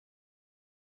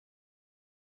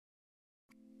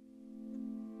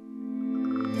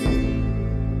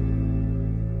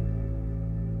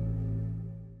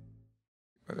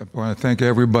I want to thank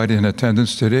everybody in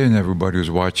attendance today and everybody who's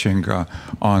watching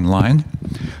online.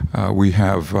 We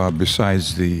have,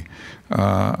 besides the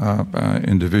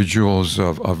individuals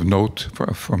of note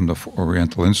from the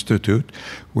Oriental Institute,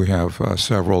 we have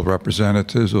several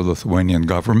representatives of the Lithuanian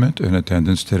government in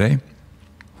attendance today.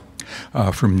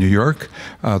 From New York,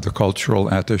 the cultural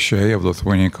attaché of the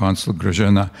Lithuanian consul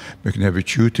Gražina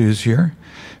Miknevičiūtė is here.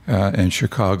 And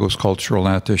Chicago's cultural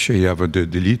attaché Eva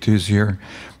Didylytė is here.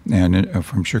 And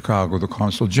from Chicago, the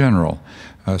consul general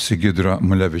Sigidra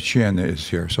Mulevičienė is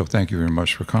here. So thank you very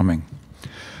much for coming.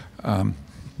 When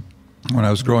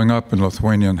I was growing up in a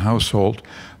Lithuanian household,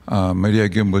 Marija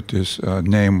Gimbutas'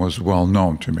 name was well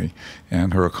known to me,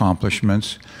 and her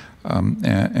accomplishments. And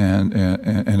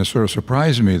it sort of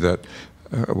surprised me that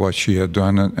what she had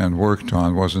done and worked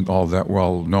on wasn't all that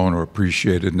well known or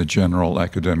appreciated in the general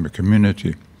academic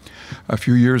community. A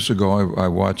few years ago, I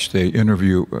watched an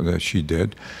interview that she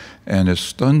did, and it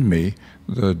stunned me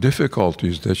the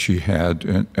difficulties that she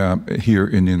had here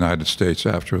in the United States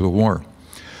after the war.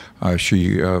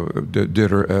 She did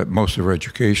most of her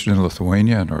education in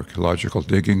Lithuania in archaeological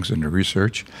diggings and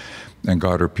research, and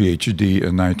got her PhD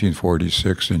in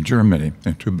 1946 in Germany,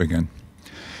 in Tübingen,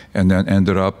 and then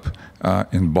ended up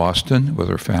in Boston with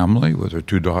her family, with her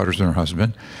 2 daughters and her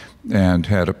husband, and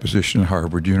had a position at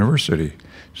Harvard University.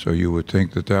 So you would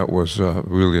think that that was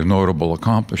really a notable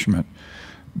accomplishment,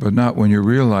 but not when you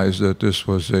realize that this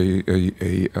was a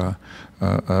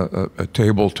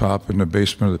tabletop in the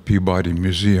basement of the Peabody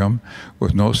Museum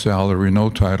with no salary, no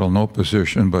title, no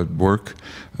position, but work,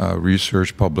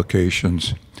 research,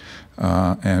 publications,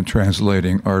 and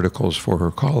translating articles for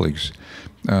her colleagues.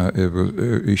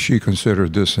 She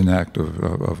considered this an act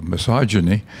of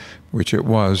misogyny, which it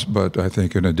was, but I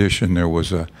think in addition there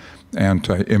was a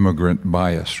anti-immigrant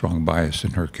bias, strong bias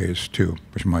in her case too,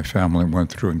 which my family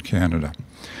went through in Canada.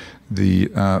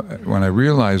 When I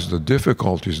realized the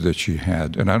difficulties that she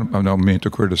had, and I don't mean to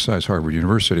criticize Harvard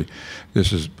University,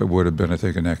 would have been, I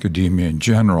think, in academia in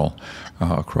general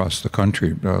across the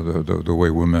country, the way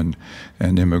women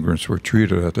and immigrants were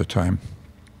treated at the time,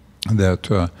 that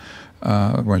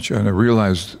when I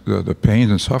realized the pain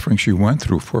and suffering she went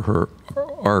through for her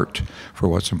art, for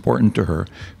what's important to her,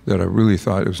 that I really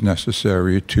thought it was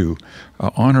necessary to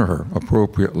honor her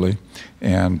appropriately,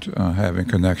 and having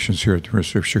connections here at the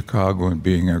University of Chicago and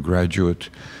being a graduate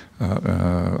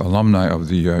alumni of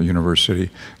the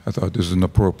university, I thought this is an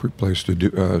appropriate place to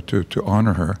do to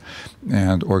honor her,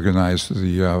 and organize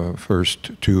the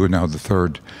first 2 and now the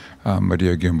 3rd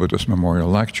Marija Gimbutas Memorial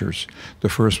Lectures. The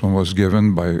first one was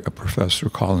given by a Professor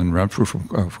Colin Renfrew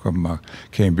from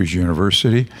Cambridge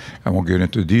University. I won't get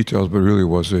into details, but it really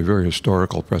was a very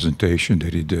historical presentation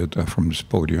that he did from this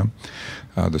podium.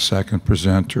 The second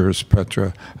presenter is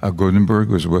Petra Gudenberg,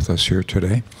 who is with us here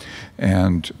today.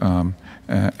 And our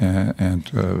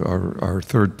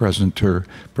third presenter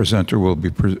will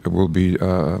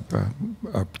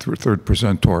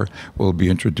be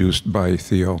introduced by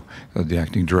Theo, the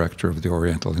acting director of the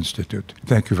Oriental Institute.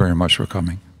 Thank you very much for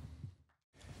coming.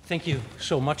 Thank you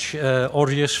so much,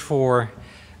 Aureus, for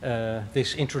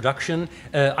this introduction.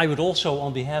 I would also,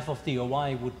 on behalf of the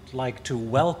OI, would like to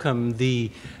welcome the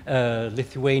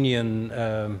Lithuanian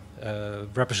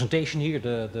representation here,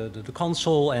 the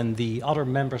consul and the other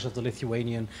members of the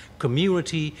Lithuanian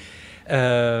community,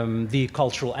 the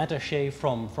cultural attaché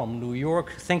from New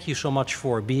York. Thank you so much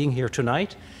for being here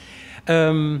tonight.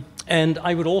 And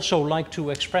I would also like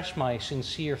to express my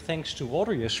sincere thanks to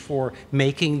Aureus for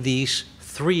making these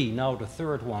 3, now the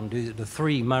 3rd one, the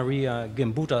 3 Marija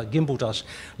Gimbutas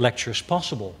lectures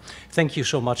possible. Thank you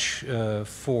so much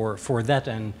for that,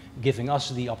 and giving us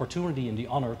the opportunity and the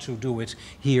honor to do it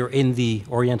here in the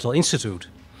Oriental Institute.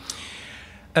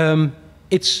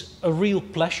 It's a real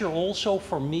pleasure also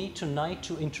for me tonight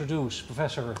to introduce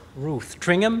Professor Ruth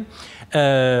Tringham.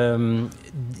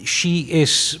 She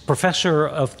is professor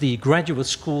of the Graduate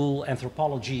School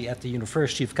Anthropology at the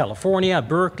University of California,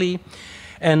 Berkeley,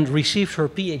 and received her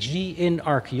PhD in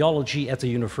Archaeology at the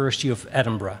University of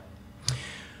Edinburgh.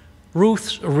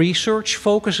 Ruth's research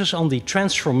focuses on the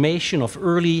transformation of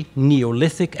early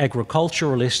Neolithic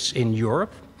agriculturalists in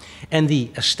Europe and the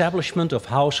establishment of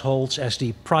households as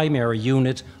the primary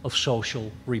unit of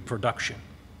social reproduction.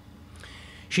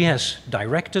 She has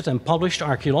directed and published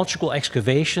archaeological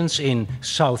excavations in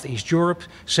Southeast Europe,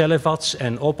 Celevac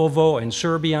and Opovo in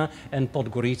Serbia, and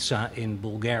Podgorica in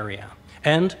Bulgaria.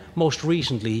 And most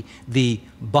recently, the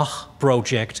Bach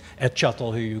project at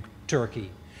Çatalhöyük,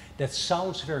 Turkey. That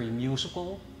sounds very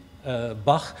musical,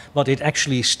 Bach, but it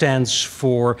actually stands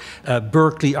for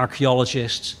Berkeley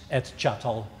Archaeologists at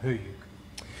Çatalhöyük.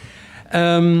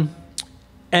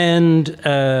 And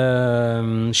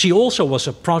she also was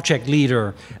a project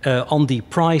leader on the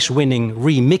prize-winning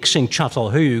Remixing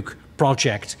Çatalhöyük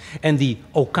project and the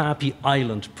Okapi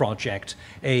Island project,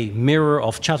 a mirror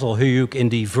of Çatalhöyük in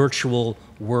the virtual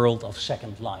world of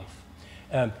Second Life.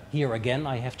 Here again,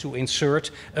 I have to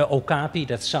insert Okapi.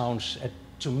 That sounds,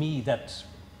 to me, that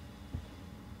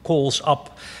calls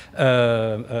up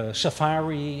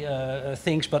safari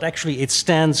things, but actually it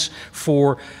stands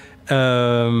for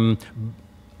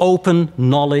open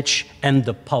knowledge and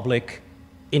the public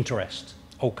interest,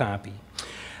 Okapi.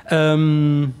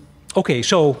 Okay,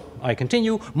 so I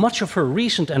continue. Much of her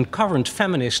recent and current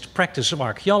feminist practice of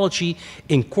archaeology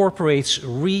incorporates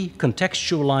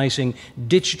recontextualizing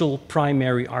digital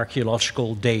primary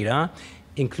archaeological data,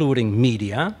 including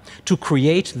media, to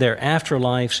create their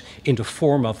afterlives in the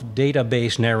form of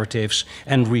database narratives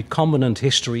and recombinant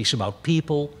histories about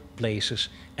people, places,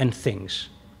 and things.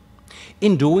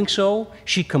 In doing so,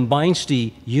 she combines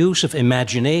the use of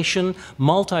imagination,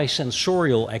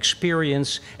 multisensorial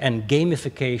experience, and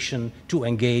gamification to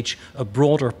engage a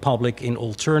broader public in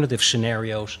alternative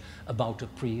scenarios about the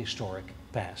prehistoric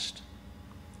past.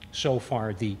 So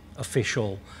far, the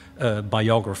official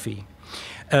biography.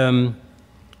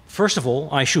 First of all,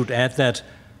 I should add that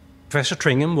Professor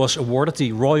Tringham was awarded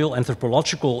the Royal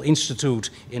Anthropological Institute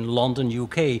in London,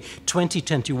 UK,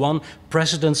 2021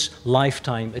 President's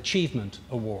Lifetime Achievement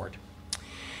Award.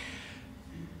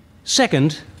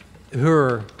 Second,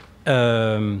 her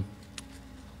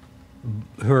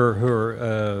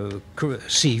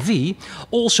CV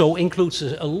also includes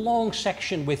a long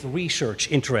section with research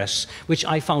interests, which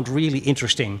I found really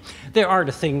interesting. There are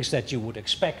the things that you would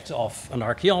expect of an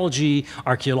archaeology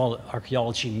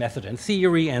method and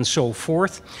theory, and so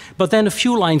forth. But then a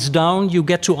few lines down, you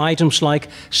get to items like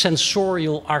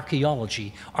sensorial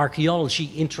archaeology, archaeology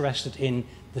interested in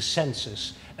the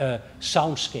senses,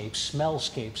 soundscapes,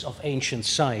 smellscapes of ancient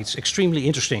sites, extremely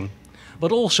interesting.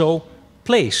 But also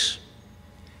place,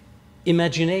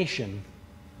 imagination,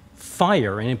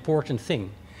 fire, an important thing,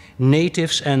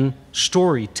 natives and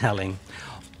storytelling.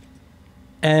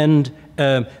 And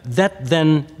that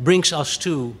then brings us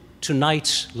to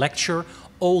tonight's lecture,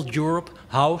 Old Europe,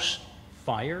 House,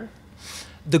 Fire,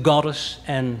 the Goddess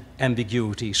and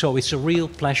Ambiguity. So it's a real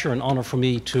pleasure and honor for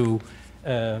me to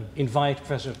invite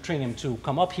Professor Tringham to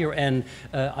come up here, and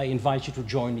I invite you to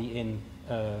join me in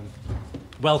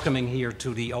welcoming here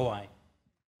to the OI.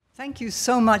 Thank you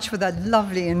so much for that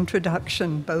lovely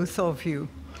introduction, both of you.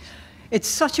 It's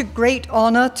such a great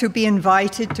honor to be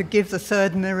invited to give the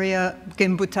third Marija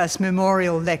Gimbutas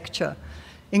Memorial Lecture.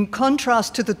 In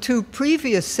contrast to the two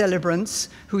previous celebrants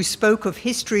who spoke of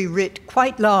history writ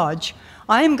quite large,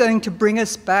 I am going to bring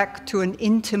us back to an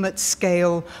intimate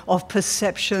scale of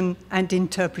perception and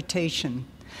interpretation.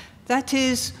 That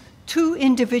is, two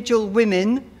individual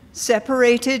women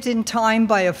separated in time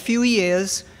by a few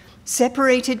years,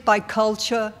 separated by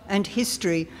culture and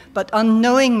history, but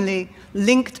unknowingly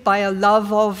linked by a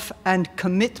love of and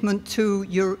commitment to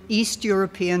East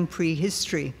European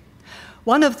prehistory.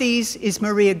 One of these is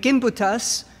Marija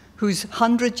Gimbutas, whose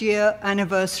 100-year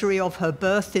anniversary of her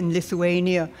birth in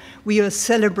Lithuania we are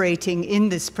celebrating in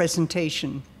this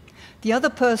presentation. The other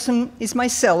person is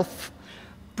myself,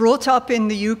 brought up in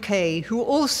the UK, who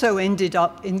also ended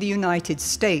up in the United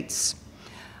States.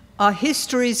 Our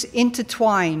histories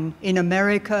intertwine in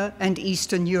America and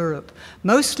Eastern Europe,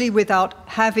 mostly without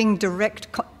having direct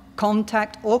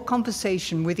contact or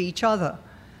conversation with each other.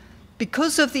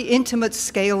 Because of the intimate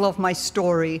scale of my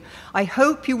story, I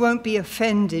hope you won't be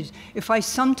offended if I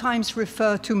sometimes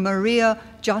refer to Marija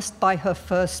just by her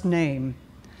first name.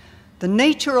 The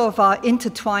nature of our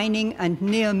intertwining and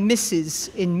near misses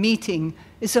in meeting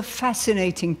is a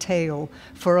fascinating tale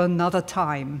for another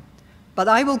time. But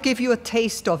I will give you a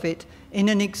taste of it in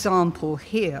an example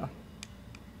here.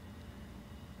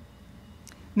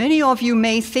 Many of you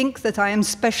may think that I am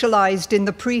specialized in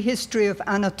the prehistory of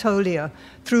Anatolia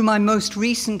through my most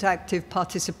recent active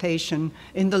participation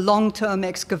in the long-term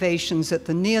excavations at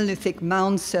the Neolithic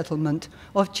mound settlement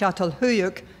of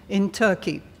Çatalhöyük in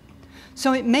Turkey.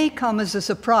 So it may come as a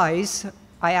surprise,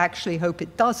 I actually hope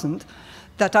it doesn't,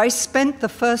 that I spent the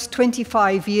first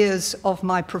 25 years of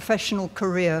my professional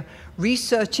career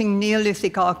researching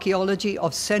Neolithic archaeology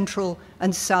of Central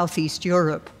and Southeast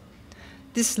Europe.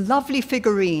 This lovely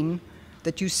figurine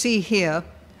that you see here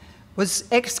was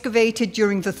excavated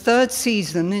during the third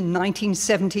season in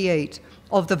 1978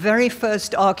 of the very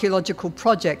first archaeological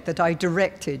project that I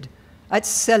directed at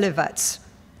Celivac,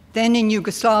 then in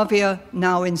Yugoslavia,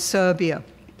 now in Serbia.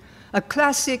 A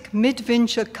classic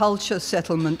mid-Vinča culture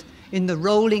settlement in the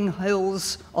rolling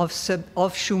hills of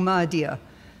Šumadija,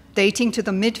 dating to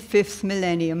the mid-5th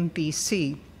millennium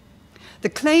BC. The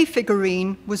clay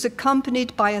figurine was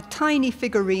accompanied by a tiny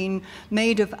figurine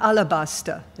made of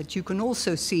alabaster that you can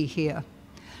also see here,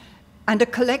 and a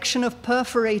collection of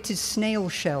perforated snail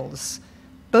shells,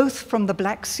 both from the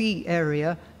Black Sea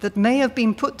area, that may have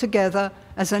been put together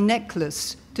as a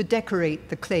necklace to decorate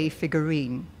the clay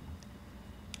figurine.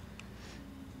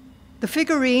 The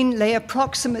figurine lay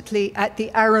approximately at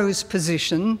the arrow's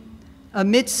position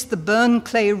amidst the burned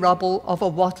clay rubble of a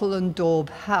wattle and daub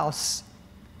house.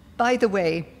 By the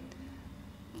way,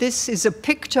 this is a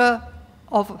picture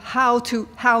of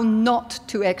how not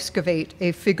to excavate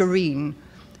a figurine.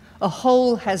 A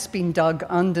hole has been dug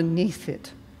underneath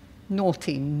it.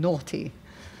 Naughty, naughty.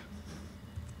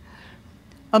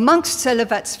 Amongst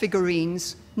Selivat's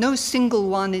figurines, no single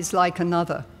one is like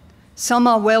another. Some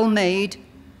are well made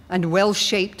and well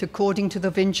shaped according to the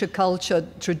Vincia culture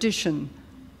tradition.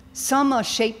 Some are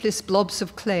shapeless blobs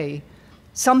of clay.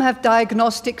 Some have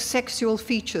diagnostic sexual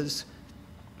features.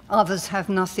 Others have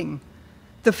nothing.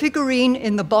 The figurine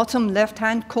in the bottom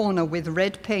left-hand corner with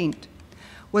red paint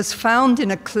was found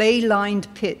in a clay-lined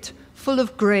pit full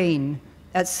of grain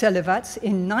at Selivat's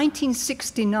in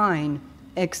 1969,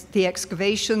 the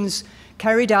excavations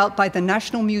carried out by the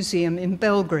National Museum in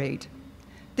Belgrade.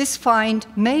 This find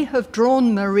may have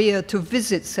drawn Marija to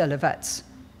visit Selivat's.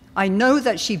 I know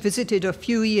that she visited a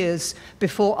few years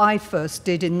before I first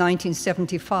did in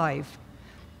 1975.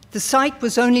 The site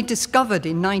was only discovered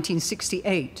in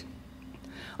 1968.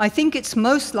 I think it's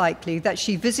most likely that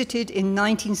she visited in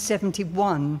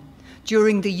 1971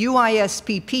 during the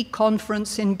UISPP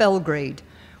conference in Belgrade,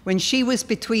 when she was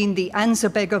between the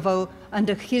Anzabegovo and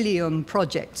Achilleon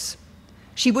projects.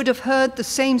 She would have heard the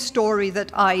same story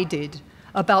that I did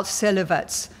about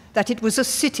Selivat's, that it was a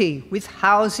city with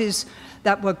houses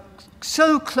that were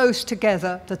so close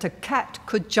together that a cat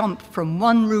could jump from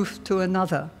one roof to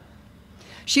another.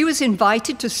 She was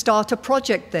invited to start a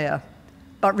project there,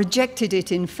 but rejected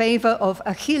it in favor of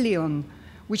Achilleon,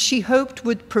 which she hoped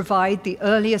would provide the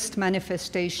earliest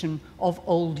manifestation of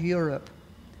Old Europe.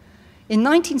 In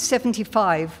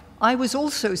 1975, I was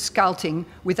also scouting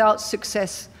without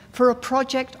success for a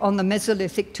project on the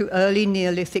Mesolithic to early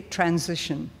Neolithic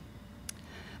transition,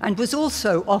 and was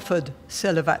also offered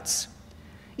Selivat's.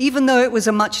 Even though it was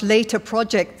a much later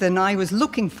project than I was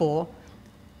looking for,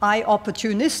 I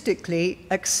opportunistically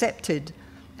accepted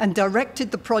and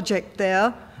directed the project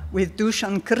there with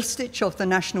Dusan Krstic of the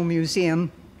National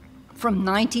Museum from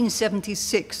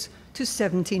 1976 to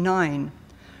 79.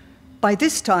 By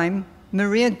this time,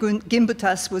 Marija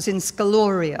Gimbutas was in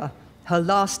Scaloria, her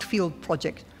last field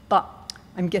project, but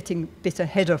I'm getting a bit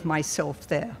ahead of myself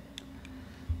there.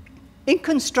 In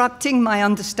constructing my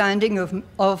understanding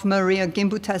of Marija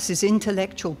Gimbutas'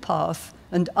 intellectual path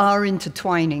and our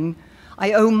intertwining,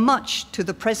 I owe much to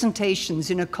the presentations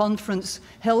in a conference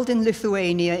held in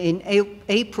Lithuania in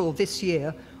April this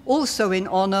year, also in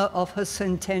honor of her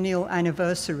centennial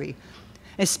anniversary,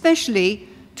 especially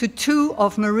to two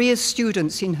of Marija's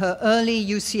students in her early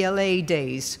UCLA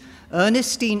days,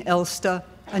 Ernestine Elster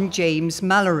and James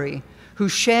Mallory, who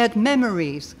shared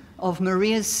memories of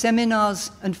Marija's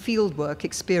seminars and fieldwork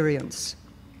experience.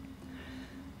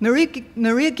 Marija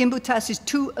Gimbutas'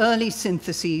 two early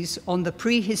syntheses on the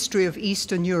prehistory of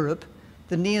Eastern Europe,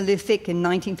 the Neolithic in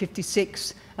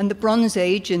 1956 and the Bronze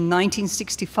Age in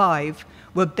 1965,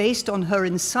 were based on her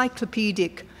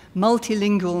encyclopedic,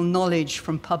 multilingual knowledge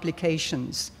from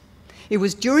publications. It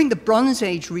was during the Bronze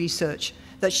Age research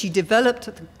that she developed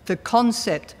the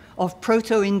concept of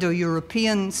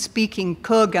proto-Indo-European speaking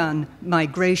Kurgan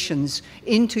migrations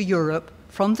into Europe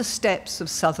from the steppes of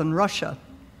southern Russia.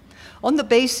 On the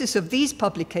basis of these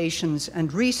publications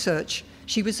and research,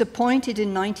 she was appointed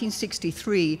in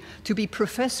 1963 to be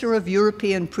Professor of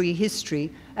European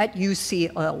Prehistory at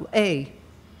UCLA.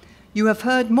 You have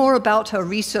heard more about her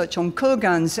research on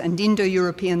Kurgans and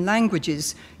Indo-European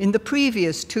languages in the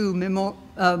previous two Marija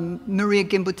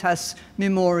Gimbutas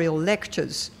memorial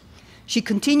lectures. She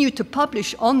continued to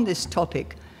publish on this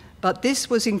topic, but this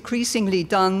was increasingly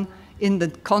done in the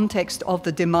context of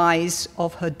the demise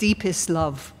of her deepest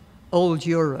love, Old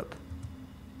Europe.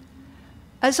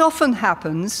 As often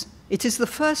happens, it is the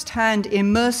first-hand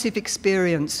immersive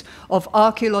experience of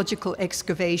archaeological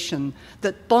excavation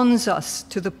that bonds us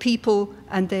to the people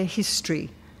and their history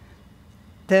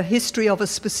of a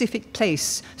specific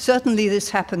place. Certainly this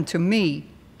happened to me.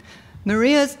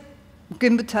 Marija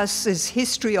Gimbutas'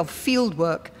 history of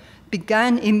fieldwork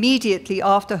began immediately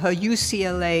after her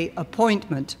UCLA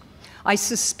appointment. I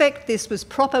suspect this was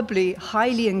probably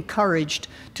highly encouraged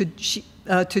to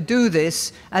do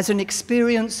this as an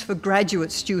experience for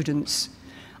graduate students.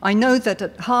 I know that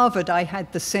at Harvard I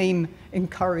had the same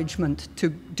encouragement to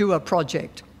do a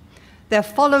project. There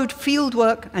followed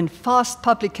fieldwork and fast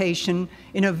publication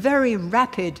in a very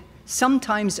rapid,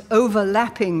 sometimes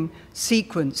overlapping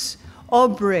sequence.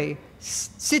 Obre,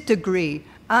 Sitagree,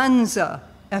 Anza,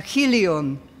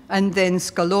 Achilleon, and then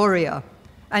Scaloria.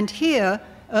 And here,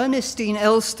 Ernestine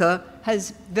Elster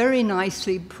has very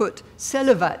nicely put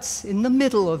Celovats in the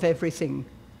middle of everything.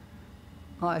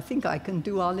 I think I can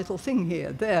do our little thing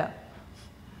here, there.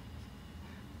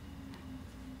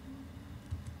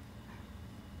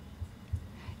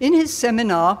 In his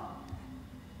seminar,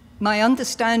 my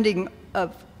understanding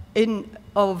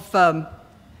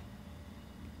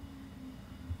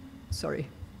sorry,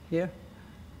 here.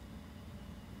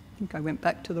 I think I went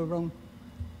back to the wrong.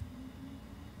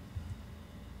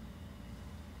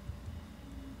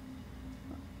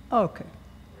 Okay.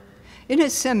 In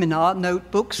his seminar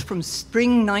notebooks from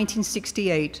spring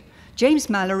 1968, James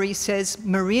Mallory says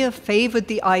Marija favored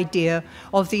the idea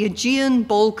of the Aegean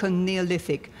Balkan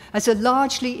Neolithic as a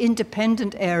largely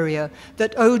independent area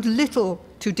that owed little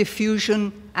to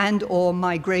diffusion and/or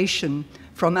migration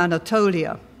from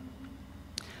Anatolia.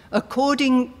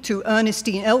 According to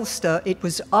Ernestine Elster, it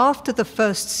was after the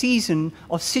first season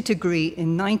of Sitagree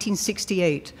in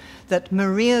 1968 that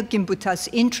Marija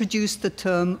Gimbutas introduced the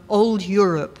term Old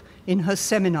Europe in her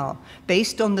seminar,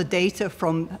 based on the data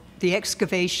from the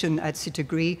excavation at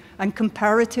Sitagree and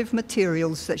comparative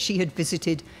materials that she had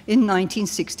visited in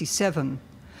 1967.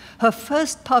 Her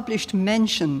first published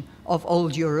mention of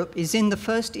Old Europe is in the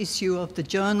first issue of the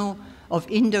Journal of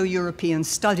Indo-European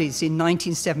Studies in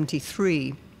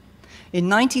 1973. In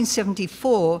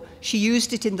 1974, she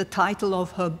used it in the title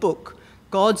of her book,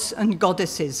 Gods and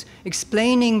Goddesses,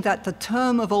 explaining that the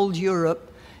term of Old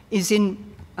Europe is in,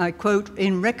 I quote,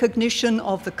 in recognition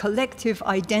of the collective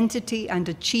identity and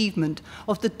achievement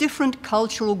of the different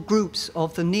cultural groups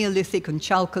of the Neolithic and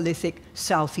Chalcolithic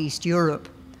Southeast Europe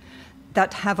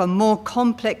that have a more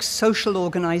complex social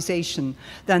organization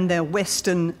than their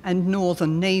Western and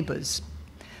Northern neighbors.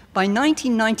 By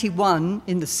 1991,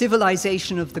 in the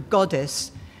Civilization of the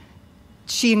Goddess,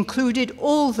 she included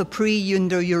all the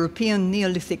pre-Indo-European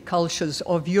Neolithic cultures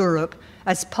of Europe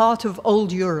as part of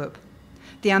Old Europe.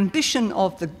 The ambition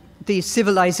of the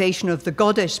Civilization of the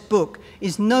Goddess book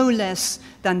is no less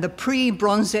than the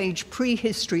pre-Bronze Age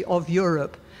prehistory of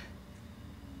Europe.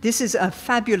 This is a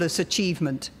fabulous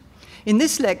achievement. In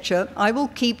this lecture, I will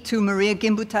keep to Marija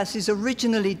Gimbutas'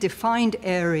 originally defined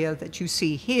area that you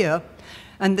see here,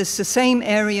 and this is the same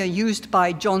area used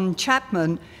by John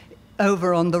Chapman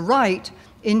over on the right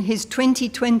in his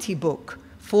 2020 book,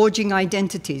 Forging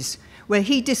Identities, where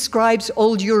he describes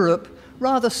Old Europe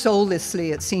rather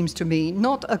soullessly, it seems to me,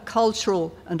 not a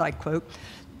cultural, and I quote,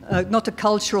 not a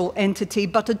cultural entity,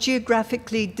 but a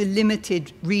geographically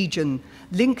delimited region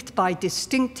linked by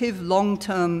distinctive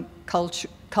long-term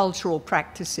cultural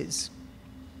practices.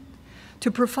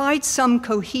 To provide some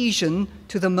cohesion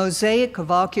to the mosaic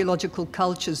of archaeological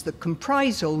cultures that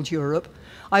comprise Old Europe,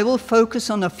 I will focus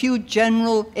on a few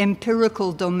general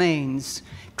empirical domains: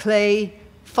 clay,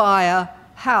 fire,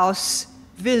 house,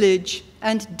 village,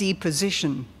 and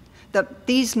deposition. That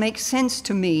these make sense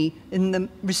to me in the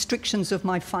restrictions of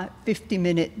my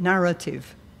 50-minute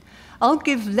narrative. I'll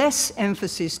give less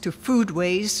emphasis to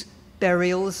foodways,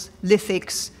 burials,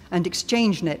 lithics, and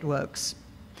exchange networks.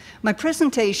 My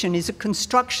presentation is a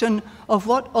construction of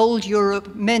what Old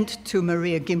Europe meant to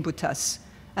Marija Gimbutas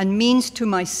and means to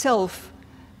myself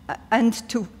and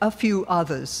to a few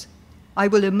others. I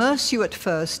will immerse you at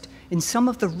first in some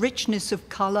of the richness of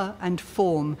color and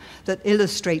form that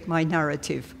illustrate my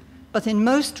narrative. But in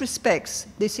most respects,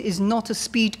 this is not a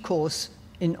speed course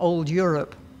in Old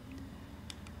Europe.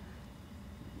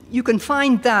 You can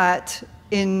find that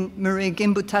in Marija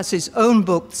Gimbutas' own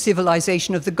book,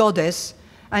 Civilization of the Goddess,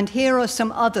 and here are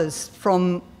some others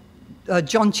from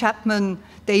John Chapman,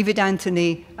 David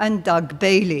Anthony, and Doug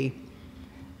Bailey.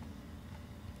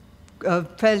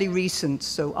 Fairly recent,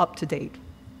 so up to date.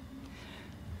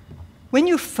 When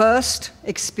you first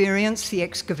experience the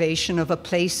excavation of a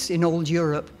place in Old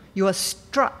Europe, you are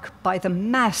struck by the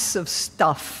mass of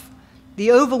stuff,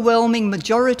 the overwhelming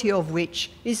majority of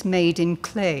which is made in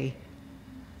clay.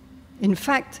 In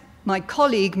fact, my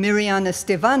colleague Mirjana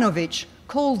Stevanovic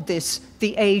called this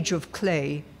the age of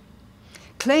clay.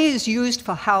 Clay is used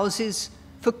for houses,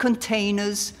 for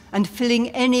containers, and filling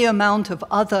any amount of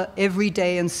other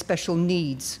everyday and special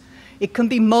needs. It can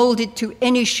be molded to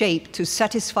any shape to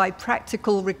satisfy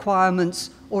practical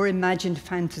requirements or imagined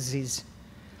fantasies,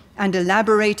 and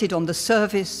elaborated on the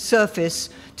surface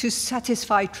to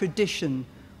satisfy tradition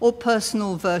or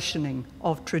personal versioning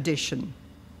of tradition.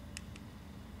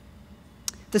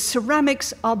 The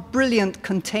ceramics are brilliant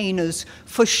containers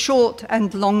for short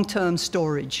and long-term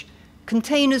storage,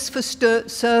 containers for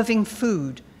serving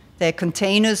food, they're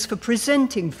containers for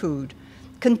presenting food,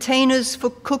 containers for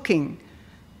cooking,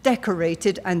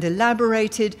 decorated and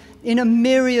elaborated in a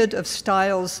myriad of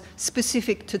styles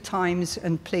specific to times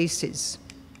and places.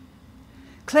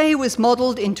 Clay was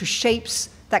modeled into shapes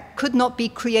that could not be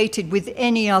created with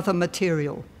any other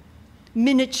material.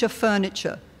 Miniature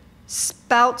furniture,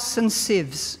 spouts and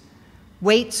sieves,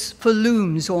 weights for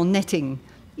looms or netting,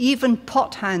 even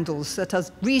pot handles that are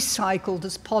recycled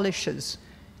as polishers,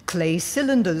 clay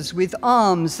cylinders with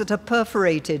arms that are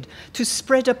perforated to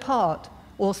spread apart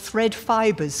or thread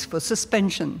fibers for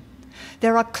suspension.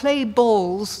 There are clay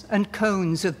balls and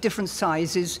cones of different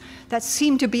sizes that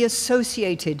seem to be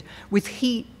associated with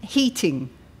heating,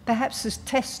 perhaps as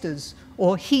testers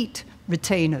or heat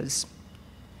retainers.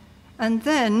 And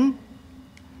then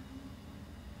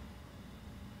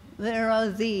there are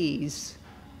these.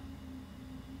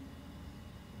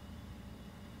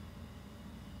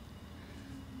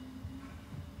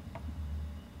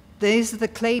 These are the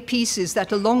clay pieces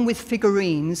that, along with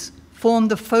figurines, form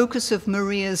the focus of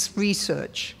Marija's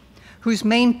research, whose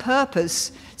main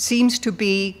purpose seems to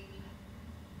be,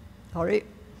 I'm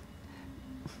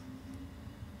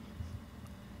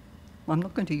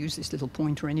not going to use this little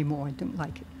pointer anymore, I don't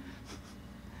like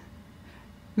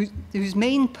it. Whose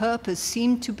main purpose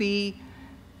seemed to be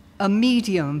a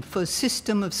medium for a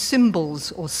system of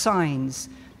symbols or signs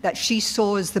that she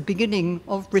saw as the beginning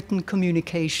of written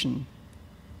communication.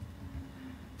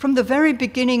 From the very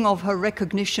beginning of her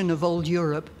recognition of old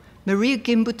Europe, Marija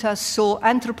Gimbutas saw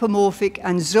anthropomorphic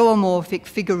and zoomorphic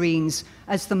figurines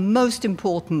as the most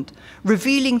important,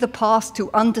 revealing the path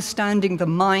to understanding the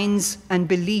minds and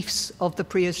beliefs of the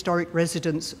prehistoric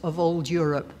residents of old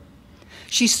Europe.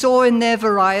 She saw in their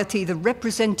variety the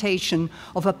representation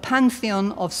of a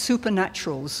pantheon of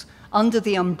supernaturals under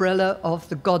the umbrella of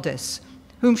the goddess,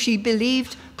 whom she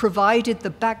believed provided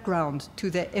the background to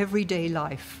their everyday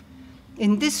life.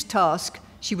 In this task,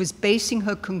 she was basing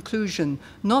her conclusion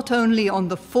not only on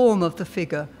the form of the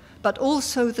figure, but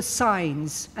also the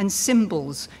signs and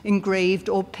symbols engraved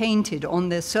or painted on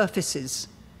their surfaces.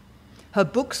 Her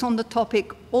books on the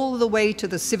topic, all the way to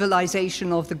the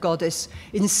civilization of the goddess,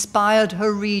 inspired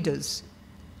her readers,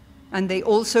 and they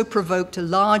also provoked a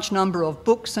large number of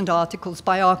books and articles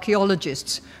by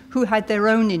archaeologists who had their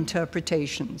own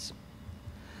interpretations.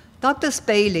 Douglas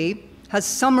Bailey has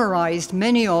summarized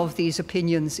many of these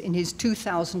opinions in his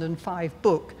 2005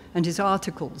 book and his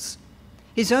articles.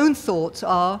 His own thoughts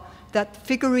are that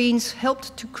figurines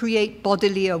helped to create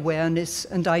bodily awareness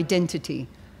and identity.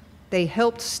 They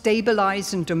helped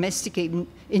stabilize and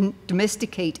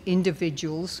domesticate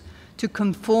individuals to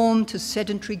conform to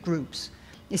sedentary groups,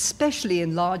 especially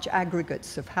in large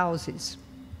aggregates of houses.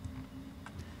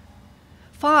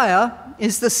 Fire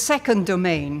is the second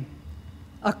domain.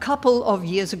 A couple of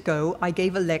years ago, I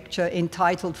gave a lecture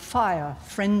entitled Fire,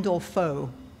 Friend or Foe.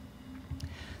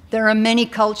 There are many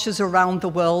cultures around the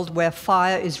world where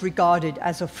fire is regarded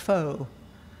as a foe,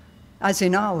 as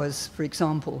in ours, for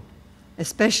example,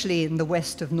 especially in the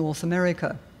west of North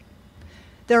America.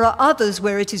 There are others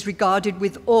where it is regarded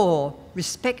with awe,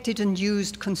 respected and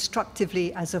used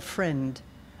constructively as a friend.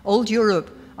 Old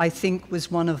Europe, I think, was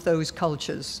one of those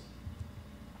cultures.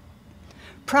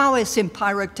 Prowess in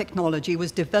pyrotechnology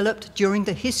was developed during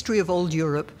the history of old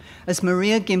Europe, as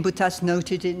Marija Gimbutas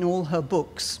noted in all her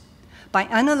books. By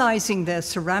analyzing their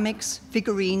ceramics,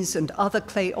 figurines, and other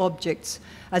clay objects,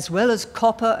 as well as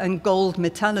copper and gold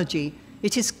metallurgy,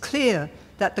 it is clear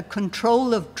that the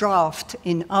control of draft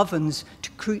in ovens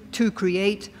to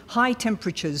create high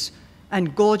temperatures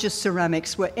and gorgeous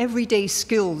ceramics were everyday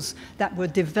skills that were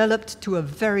developed to a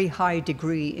very high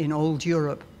degree in old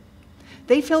Europe.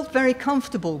 They felt very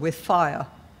comfortable with fire.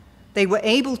 They were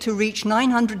able to reach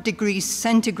 900 degrees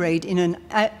centigrade in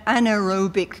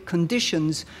anaerobic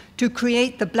conditions to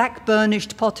create the black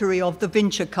burnished pottery of the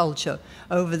Vinca culture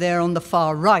over there on the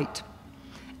far right,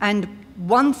 and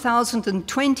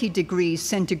 1020 degrees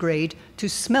centigrade to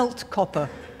smelt copper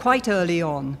quite early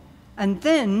on, and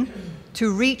then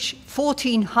to reach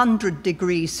 1400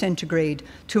 degrees centigrade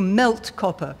to melt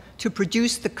copper to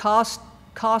produce the cast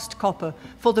copper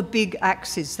for the big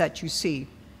axes that you see.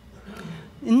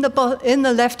 In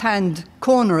the left-hand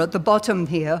corner at the bottom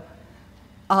here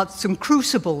are some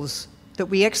crucibles that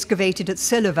we excavated at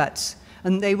Celovats,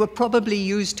 and they were probably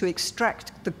used to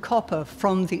extract the copper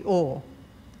from the ore.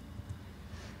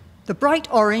 The bright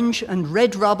orange and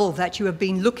red rubble that you have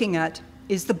been looking at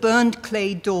is the burned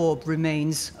clay daub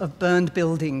remains of burned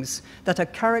buildings that are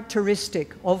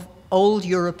characteristic of old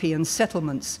European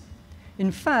settlements.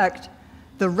 In fact,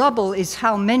 the rubble is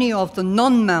how many of the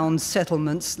non-mound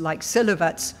settlements, like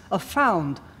Silovats, are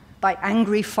found by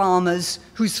angry farmers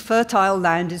whose fertile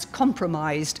land is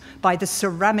compromised by the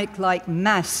ceramic-like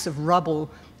mass of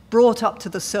rubble brought up to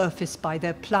the surface by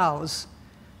their plows.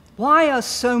 Why are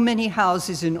so many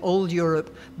houses in old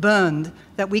Europe burned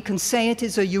that we can say it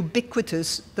is a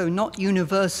ubiquitous, though not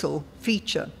universal,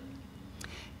 feature?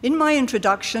 In my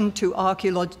introduction to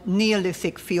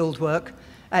Neolithic fieldwork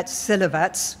at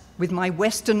Silovats, with my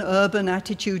Western urban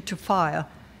attitude to fire,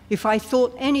 if I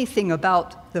thought anything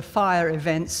about the fire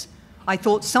events, I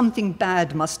thought something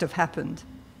bad must have happened.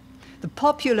 The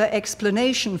popular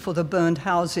explanation for the burned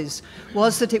houses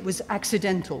was that it was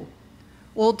accidental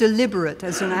or deliberate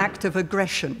as an act of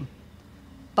aggression.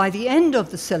 By the end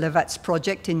of the Silovats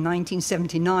project in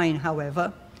 1979,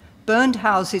 however, burned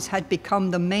houses had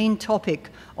become the main topic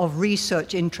of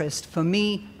research interest for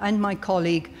me and my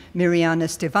colleague Mirjana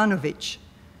Stevanovic.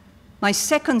 My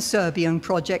second Serbian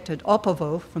project at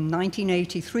Opovo from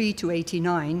 1983 to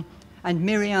 89 and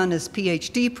Mirjana's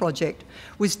PhD project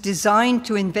was designed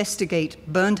to investigate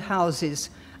burned houses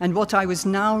and what I was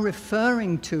now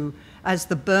referring to as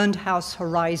the burned house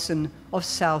horizon of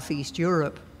Southeast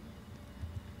Europe.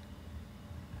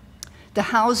 The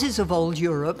houses of old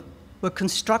Europe were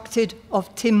constructed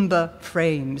of timber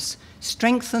frames,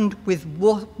 strengthened with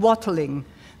wattling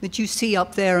that you see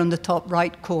up there in the top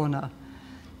right corner,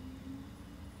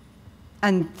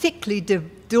 and thickly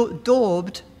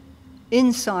daubed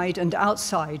inside and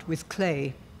outside with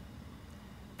clay.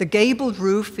 The gabled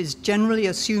roof is generally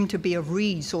assumed to be of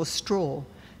reeds or straw.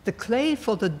 The clay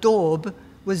for the daub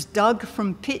was dug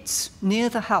from pits near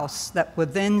the house that were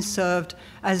then served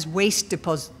as waste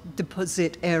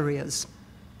deposit areas.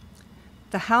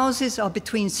 The houses are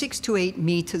between 6 to 8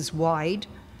 meters wide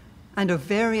and of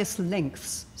various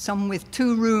lengths, some with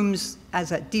 2 rooms,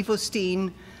 as at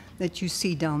Divostin, that you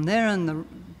see down there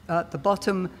at the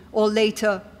bottom, or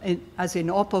later, as in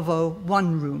Opovo,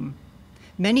 1 room.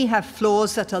 Many have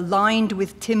floors that are lined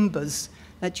with timbers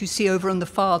that you see over on the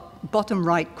far bottom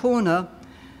right corner,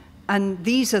 and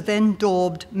these are then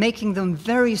daubed, making them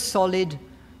very solid,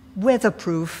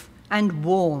 weatherproof, and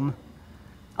warm.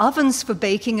 Ovens for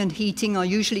baking and heating are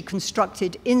usually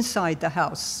constructed inside the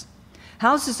house.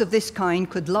 Houses of this kind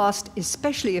could last,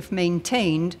 especially if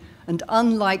maintained, and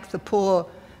unlike the poor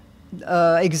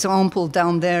example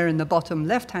down there in the bottom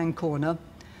left-hand corner,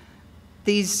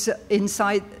 these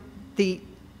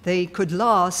they could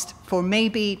last for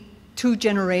maybe 2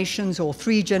 generations or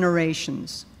 3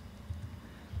 generations.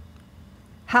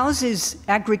 Houses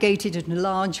aggregated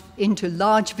into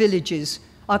large villages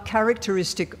are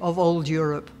characteristic of old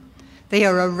Europe. They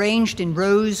are arranged in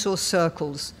rows or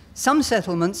circles. Some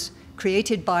settlements,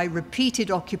 created by repeated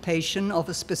occupation of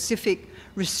a specific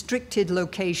restricted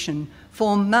location,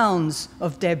 form mounds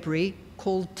of debris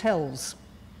called tells.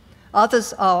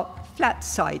 Others are flat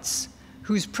sites,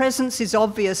 whose presence is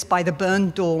obvious by the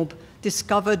burned daub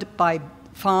discovered by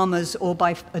farmers or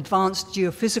by advanced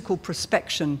geophysical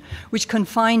prospection, which can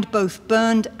find both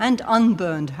burned and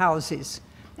unburned houses.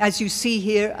 As you see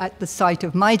here at the site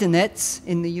of Majdanets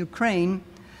in the Ukraine,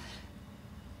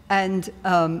 and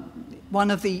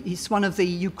it's one of the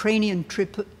Ukrainian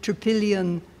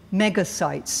Trypillian mega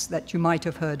sites that you might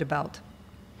have heard about.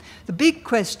 The big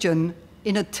question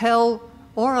in a tell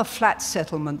or a flat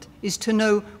settlement is to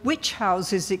know which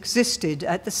houses existed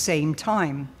at the same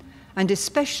time, and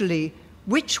especially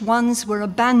which ones were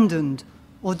abandoned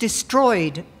or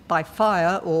destroyed by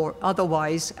fire or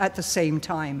otherwise at the same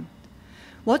time.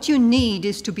 What you need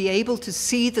is to be able to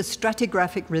see the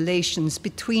stratigraphic relations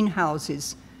between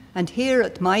houses, and here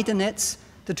at Majdanets,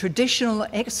 the traditional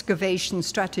excavation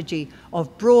strategy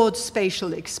of broad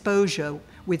spatial exposure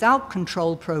without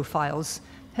control profiles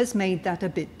has made that a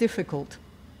bit difficult.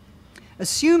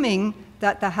 Assuming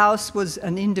that the house was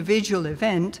an individual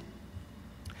event,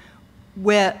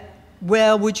 where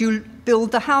would you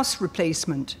build the house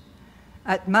replacement?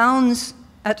 At mound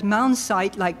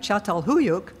site like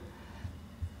Çatalhöyük,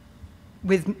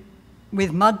 with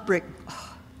mud brick,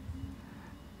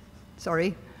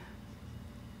 sorry.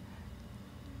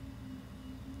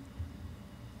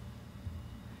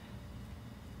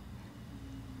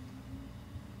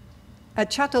 At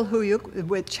Çatalhöyük,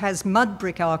 which has mud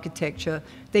brick architecture,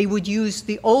 they would use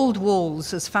the old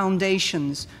walls as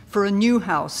foundations for a new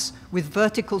house with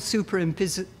vertical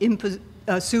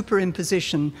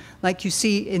superimposition, like you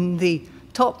see in the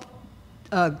top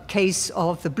case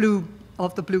of the blue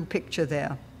picture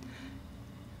there.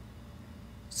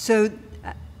 So,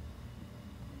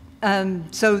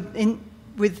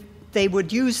 they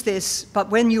would use this, but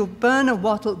when you burn a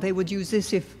wattle, they would use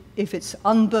this if it's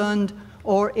unburned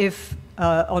or if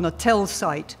on a tell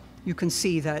site, you can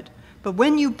see that. But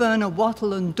when you burn a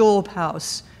wattle and daub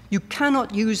house, you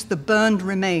cannot use the burned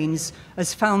remains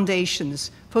as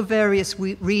foundations for various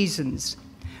reasons.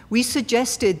 We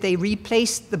suggested they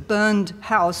replace the burned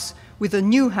house with a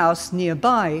new house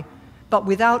nearby, but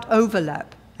without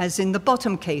overlap, as in the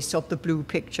bottom case of the blue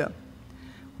picture.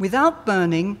 Without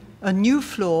burning, a new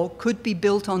floor could be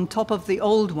built on top of the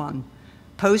old one.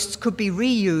 Posts could be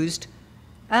reused,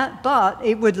 but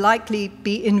it would likely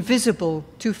be invisible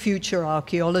to future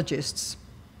archaeologists.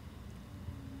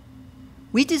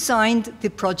 We designed the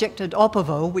project at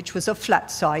Opovo, which was a flat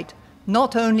site,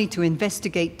 not only to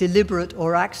investigate deliberate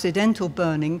or accidental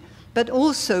burning, but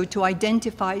also to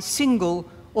identify single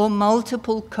or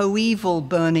multiple coeval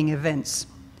burning events.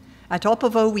 At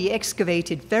Opovo, we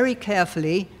excavated very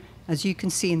carefully, as you can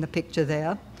see in the picture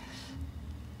there,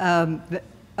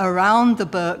 around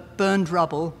the burned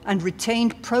rubble and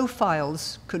retained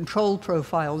profiles, control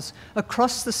profiles,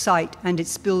 across the site and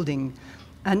its building.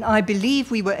 And I believe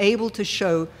we were able to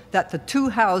show that the two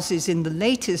houses in the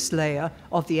latest layer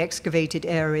of the excavated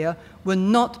area were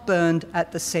not burned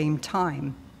at the same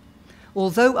time,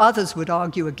 although others would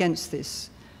argue against this.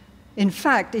 In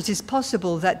fact, it is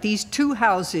possible that these two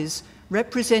houses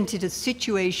represented a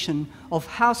situation of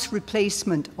house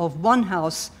replacement of one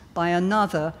house by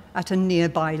another at a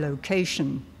nearby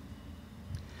location.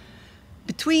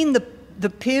 Between the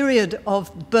period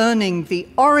of burning the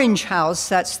orange house,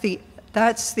 that's the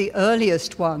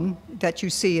earliest one that you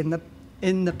see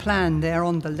in the plan there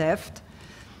on the left,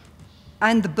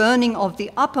 and the burning of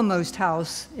the uppermost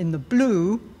house in the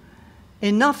blue,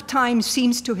 enough time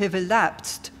seems to have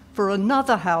elapsed for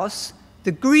another house,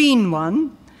 the green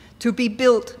one, to be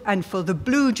built, and for the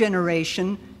blue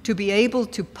generation to be able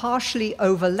to partially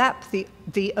overlap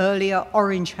the earlier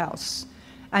orange house,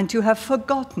 and to have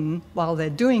forgotten, while they're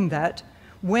doing that,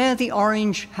 where the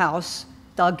orange house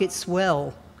dug its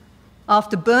well.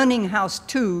 After burning house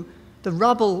 2, the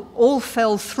rubble all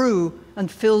fell through and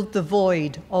filled the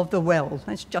void of the well.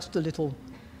 That's just a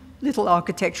little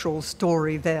architectural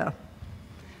story there.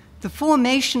 The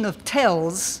formation of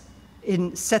tells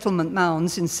in settlement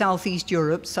mounds in Southeast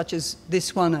Europe, such as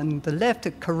this one on the left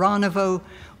at Karanovo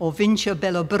or Vincia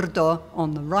Belloburdo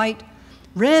on the right,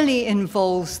 rarely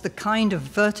involves the kind of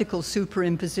vertical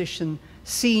superimposition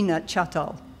seen at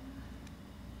Chatal.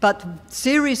 But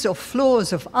series of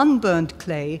floors of unburned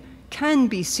clay can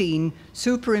be seen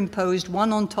superimposed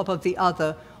one on top of the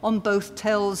other on both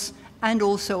tells and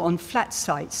also on flat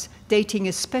sites, dating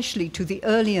especially to the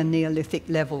earlier Neolithic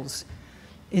levels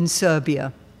in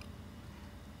Serbia.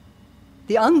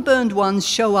 The unburned ones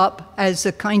show up as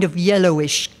a kind of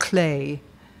yellowish clay.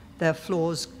 Their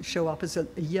floors show up as a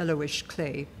yellowish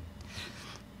clay.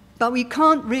 But we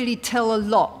can't really tell a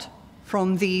lot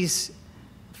from these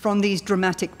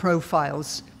dramatic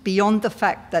profiles, beyond the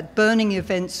fact that burning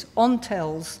events on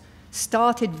tells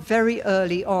started very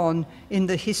early on in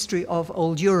the history of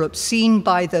old Europe, seen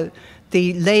by the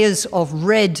layers of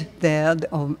red there,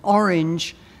 of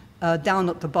orange, down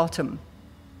at the bottom.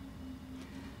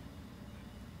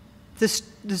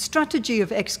 The strategy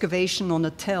of excavation on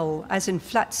a tell, as in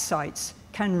flat sites,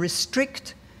 can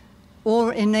restrict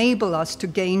or enable us to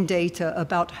gain data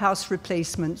about house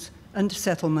replacements and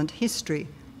settlement history.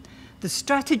 The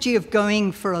strategy of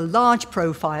going for a large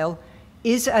profile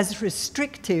is as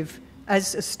restrictive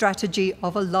as a strategy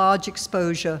of a large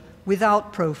exposure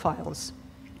without profiles.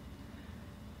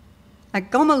 At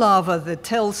Gomulava, the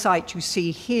tell site you see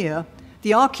here,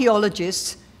 the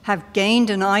archaeologists have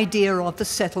gained an idea of the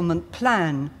settlement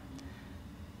plan,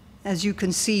 as you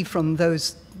can see from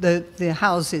the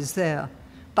houses there,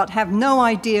 but have no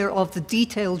idea of the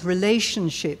detailed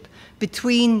relationship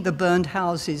between the burned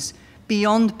houses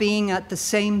beyond being at the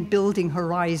same building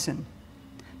horizon,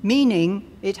 meaning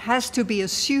it has to be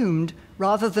assumed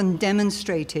rather than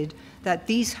demonstrated that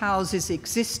these houses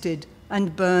existed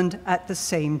and burned at the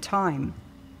same time.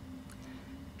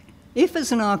 If,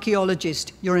 as an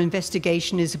archaeologist, your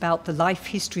investigation is about the life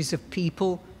histories of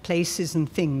people, places, and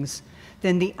things,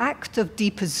 then the act of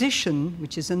deposition,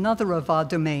 which is another of our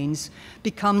domains,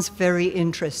 becomes very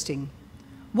interesting.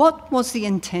 What was the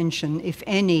intention, if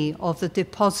any, of the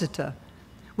depositor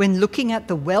when looking at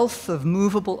the wealth of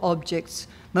movable objects,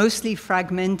 mostly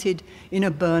fragmented in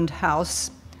a burned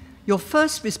house? Your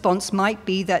first response might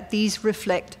be that these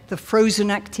reflect the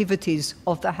frozen activities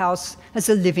of the house as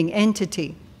a living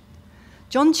entity.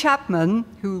 John Chapman,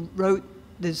 who wrote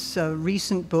this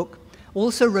recent book,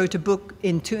 also wrote a book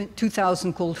in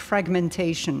 2000 called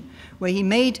Fragmentation, where he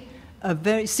made a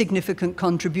very significant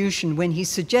contribution when he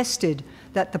suggested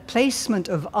that the placement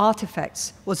of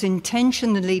artifacts was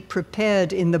intentionally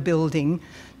prepared in the building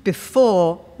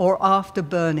before or after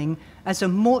burning as a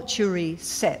mortuary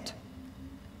set,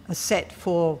 a set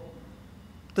for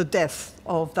the death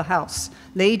of the house,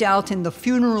 laid out in the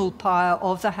funeral pyre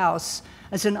of the house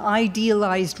as an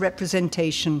idealized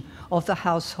representation of the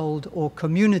household or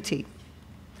community.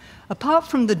 Apart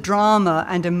from the drama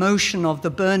and emotion of the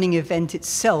burning event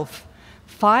itself,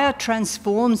 fire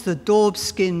transforms the daub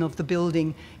skin of the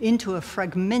building into a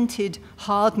fragmented,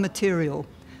 hard material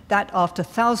that, after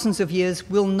thousands of years,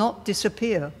 will not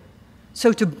disappear.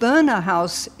 So to burn a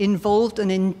house involved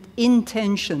an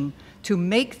intention to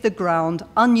make the ground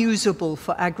unusable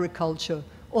for agriculture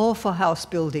or for house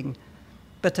building,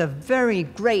 but a very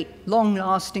great,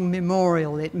 long-lasting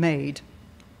memorial it made.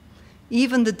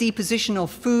 Even the deposition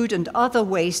of food and other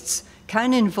wastes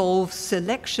can involve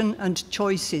selection and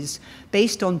choices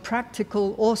based on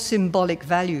practical or symbolic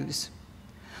values.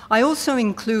 I also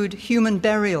include human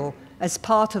burial as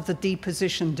part of the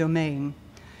deposition domain.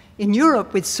 In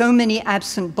Europe, with so many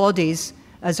absent bodies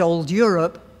as Old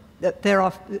Europe, that there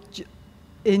are,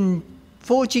 in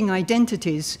forging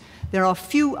identities, there are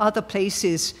few other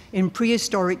places in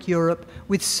prehistoric Europe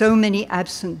with so many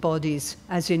absent bodies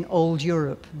as in Old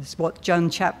Europe. That's what John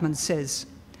Chapman says.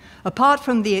 Apart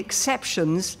from the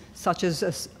exceptions, such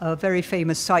as a very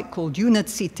famous site called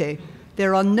Unățite,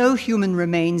 there are no human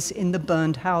remains in the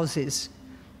burned houses.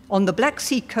 On the Black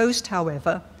Sea coast,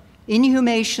 however,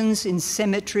 inhumations in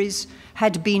cemeteries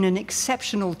had been an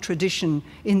exceptional tradition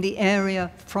in the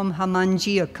area from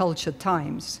Hamangia culture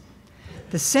times.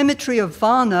 The cemetery of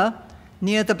Varna,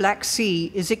 near the Black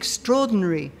Sea, is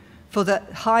extraordinary for the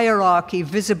hierarchy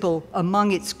visible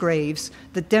among its graves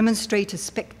that demonstrate a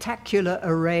spectacular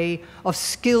array of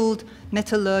skilled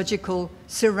metallurgical,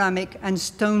 ceramic, and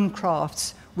stone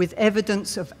crafts with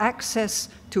evidence of access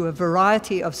to a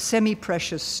variety of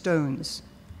semi-precious stones.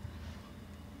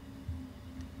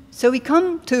 So we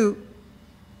come to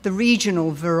the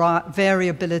regional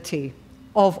variability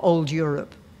of Old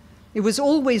Europe. It was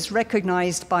always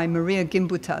recognized by Marija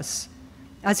Gimbutas,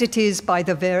 as it is by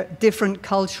the different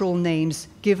cultural names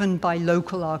given by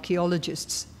local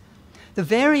archaeologists. The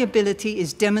variability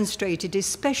is demonstrated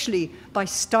especially by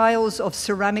styles of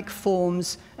ceramic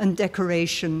forms and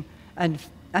decoration and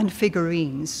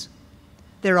figurines.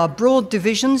 There are broad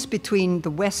divisions between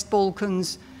the West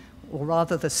Balkans, or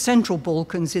rather the Central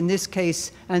Balkans in this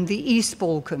case, and the East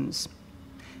Balkans.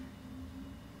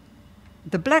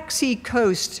 The Black Sea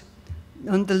coast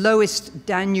and the lowest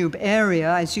Danube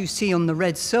area, as you see on the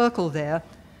red circle there,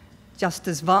 just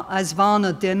as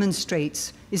Varna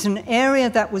demonstrates, is an area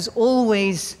that was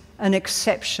always an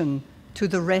exception to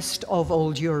the rest of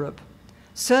Old Europe,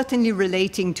 certainly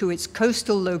relating to its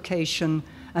coastal location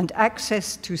and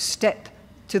access to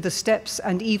the steppes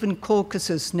and even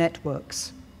Caucasus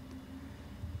networks.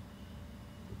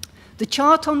 The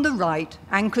chart on the right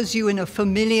anchors you in a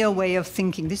familiar way of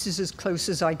thinking. This is as close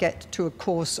as I get to a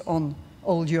course on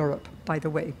Old Europe, by the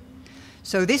way.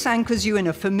 So this anchors you in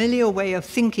a familiar way of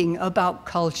thinking about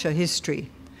culture history.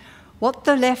 What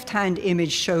the left-hand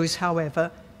image shows,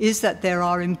 however, is that there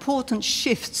are important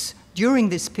shifts during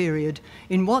this period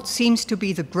in what seems to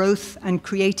be the growth and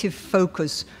creative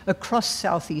focus across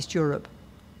Southeast Europe.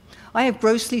 I have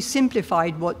grossly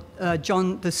simplified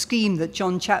the scheme that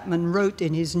John Chapman wrote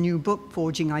in his new book,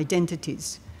 Forging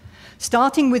Identities.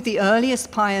 Starting with the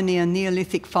earliest pioneer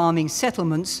Neolithic farming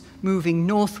settlements moving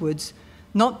northwards,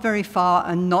 not very far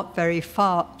and not very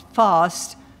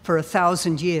fast for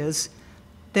 1,000 years,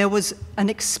 there was an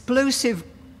explosive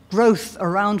growth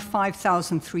around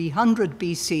 5,300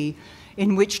 BC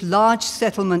in which large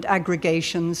settlement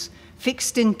aggregations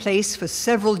fixed in place for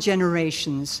several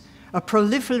generations, a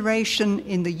proliferation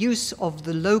in the use of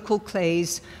the local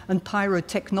clays and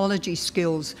pyrotechnology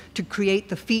skills to create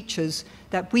the features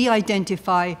that we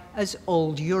identify as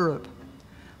Old Europe.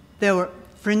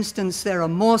 For instance, there are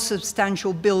more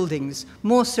substantial buildings,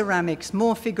 more ceramics,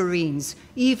 more figurines,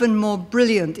 even more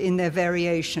brilliant in their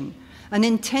variation, an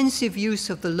intensive use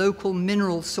of the local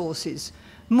mineral sources,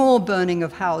 more burning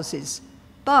of houses,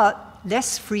 but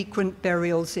less frequent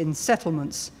burials in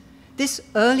settlements. This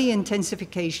early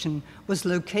intensification was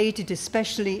located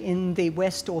especially in the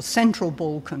West or Central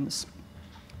Balkans,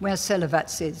 where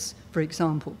Celovats is, for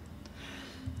example.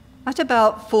 At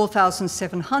about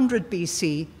 4,700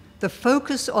 BC, the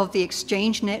focus of the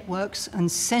exchange networks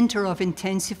and center of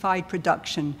intensified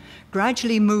production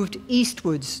gradually moved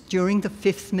eastwards during the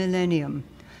 5th millennium.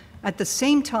 At the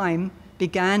same time,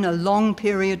 began a long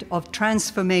period of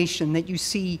transformation that you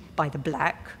see by the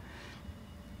black,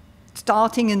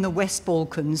 starting in the West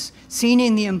Balkans, seen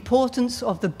in the importance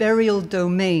of the burial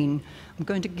domain. I'm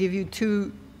going to give you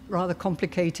two rather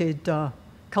complicated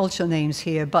culture names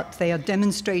here, but they are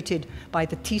demonstrated by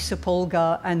the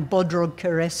Tisa-Polgar and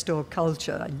Bodrog-Kerestor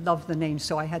culture. I love the name,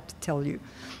 so I had to tell you.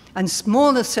 And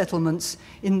smaller settlements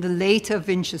in the later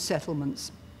Vinci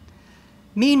settlements.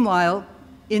 Meanwhile,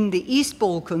 in the East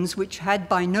Balkans, which had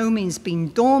by no means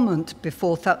been dormant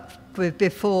before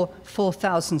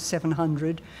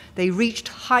 4,700, they reached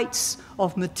heights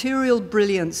of material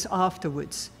brilliance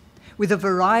afterwards, with a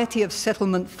variety of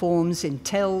settlement forms in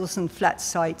tells and flat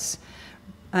sites,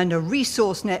 and a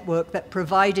resource network that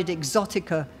provided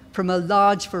exotica from a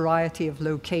large variety of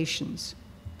locations.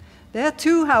 There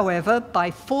too, however,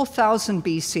 by 4000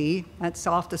 BC, that's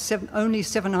after only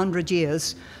 700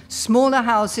 years, smaller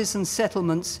houses and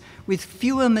settlements with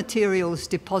fewer materials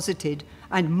deposited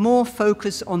and more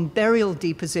focus on burial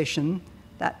deposition,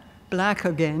 that black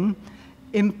again,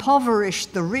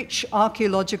 impoverished the rich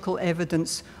archaeological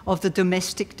evidence of the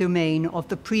domestic domain of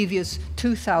the previous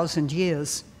 2,000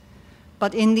 years.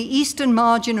 But in the eastern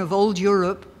margin of old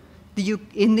Europe,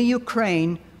 in the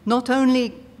Ukraine, not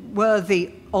only were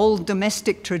the old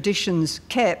domestic traditions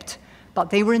kept, but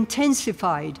they were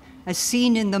intensified, as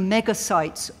seen in the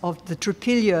megasites of the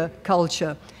Tripilia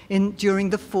culture during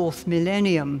the 4th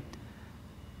millennium.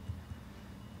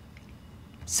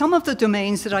 Some of the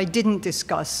domains that I didn't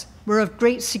discuss were of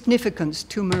great significance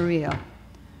to Marija.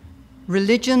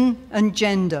 Religion and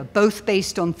gender, both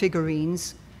based on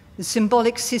figurines, the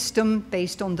symbolic system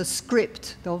based on the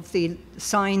script of the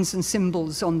signs and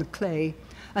symbols on the clay,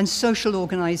 and social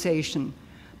organization.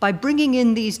 By bringing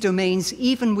in these domains,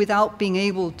 even without being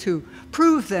able to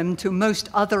prove them to most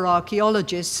other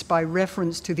archaeologists by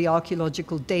reference to the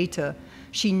archaeological data,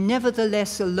 she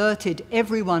nevertheless alerted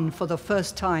everyone for the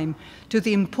first time to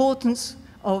the importance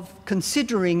of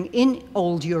considering in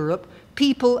old Europe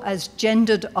people as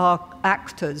gendered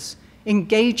actors,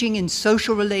 engaging in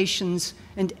social relations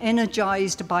and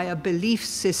energized by a belief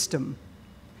system.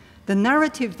 The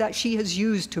narrative that she has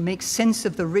used to make sense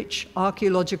of the rich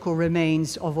archaeological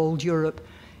remains of old Europe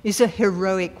is a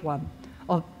heroic one,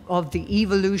 of the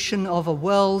evolution of a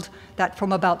world that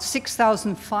from about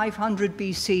 6,500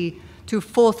 BC to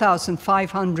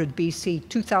 4,500 BC,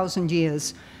 2,000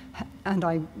 years, and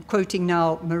I'm quoting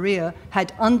now Marija,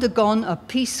 had undergone a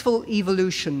peaceful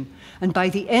evolution, and by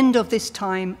the end of this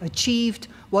time achieved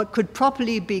what could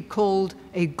properly be called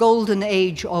a golden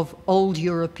age of old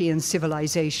European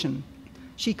civilization.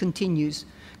 She continues,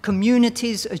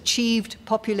 communities achieved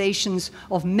populations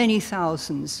of many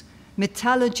thousands.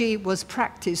 Metallurgy was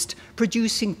practiced,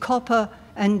 producing copper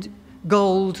and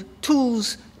gold,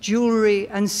 tools, jewelry,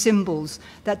 and symbols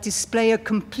that display a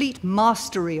complete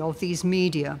mastery of these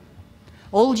media.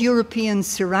 Old European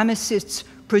ceramicists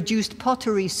produced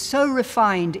pottery so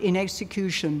refined in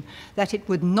execution that it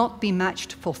would not be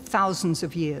matched for thousands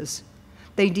of years.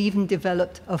 They'd even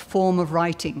developed a form of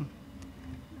writing.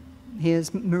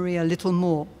 Here's Marija a little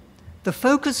more. The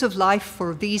focus of life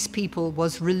for these people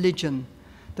was religion,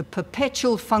 the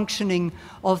perpetual functioning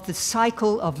of the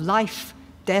cycle of life,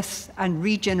 death, and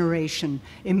regeneration,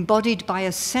 embodied by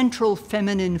a central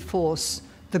feminine force,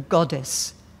 the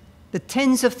goddess. The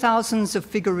tens of thousands of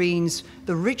figurines,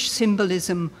 the rich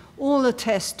symbolism, all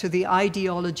attest to the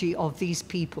ideology of these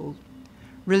people.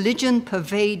 Religion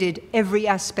pervaded every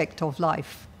aspect of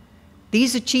life.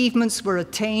 These achievements were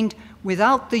attained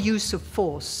without the use of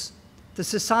force. The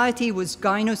society was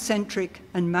gynocentric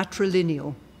and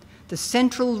matrilineal. The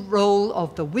central role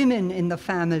of the women in the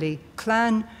family,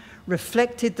 clan,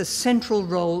 reflected the central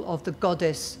role of the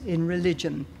goddess in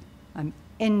religion. I'm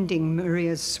ending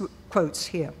Marija's quotes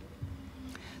here.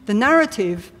 The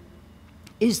narrative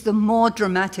is the more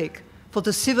dramatic for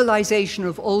the civilization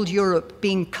of old Europe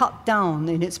being cut down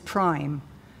in its prime.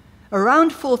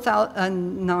 Around 4,000,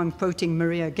 and now I'm quoting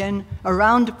Marija again,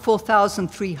 around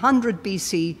 4,300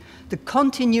 BC, the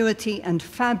continuity and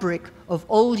fabric of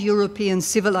old European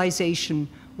civilization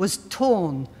was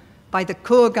torn by the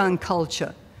Kurgan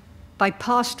culture, by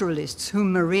pastoralists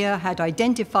whom Marija had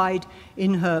identified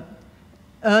in her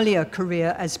earlier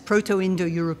career as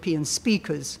Proto-Indo-European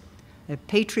speakers, a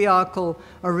patriarchal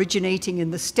originating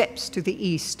in the steppes to the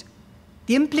east.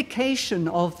 The implication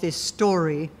of this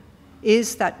story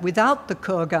is that without the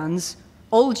Kurgans,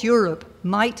 old Europe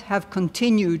might have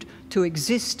continued to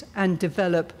exist and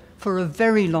develop for a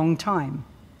very long time.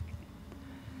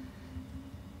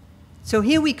 So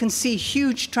here we can see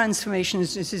huge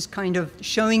transformations. This is kind of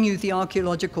showing you the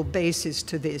archaeological basis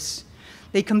to this.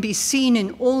 They can be seen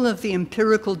in all of the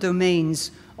empirical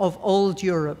domains of old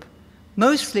Europe,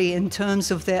 mostly in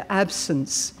terms of their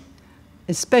absence.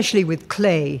 especially with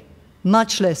clay,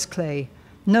 much less clay,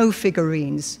 no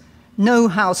figurines, no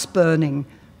house burning,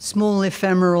 small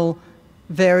ephemeral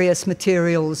various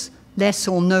materials, less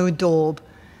or no daub.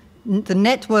 The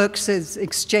networks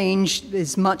exchange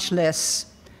is much less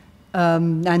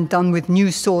and done with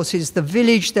new sources. The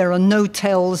village, there are no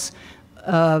tells,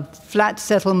 flat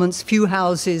settlements, few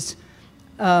houses.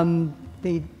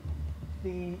 The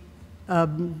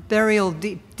burial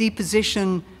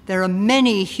deposition, there are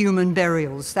many human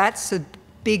burials. That's a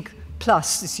big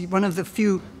plus. This is one of the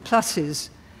few pluses.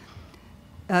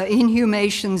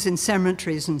 Inhumations in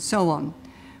cemeteries and so on.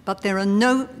 But there are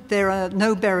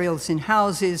no burials in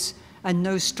houses and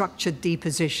no structured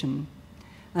deposition.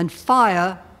 And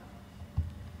fire,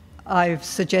 I've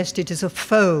suggested, is a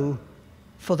foe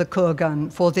for the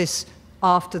kurgan, for this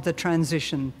after the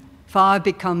transition. Fire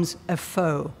becomes a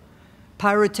foe.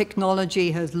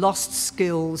 Pyrotechnology has lost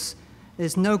skills.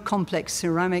 There's no complex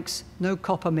ceramics, no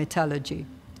copper metallurgy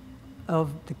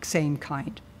of the same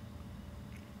kind.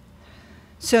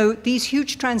 So these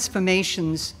huge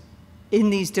transformations in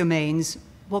these domains,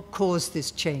 what caused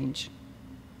this change?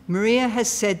 Marija has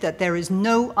said that there is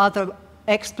no other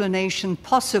explanation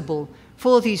possible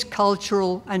for these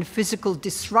cultural and physical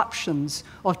disruptions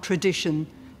of tradition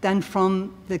than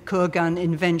from the kurgan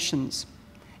inventions.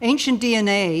 Ancient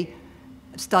DNA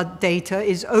data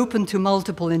is open to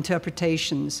multiple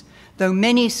interpretations, though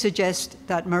many suggest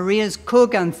that Marija's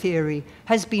kurgan theory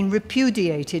has been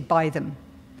repudiated by them.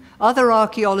 Other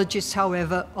archaeologists,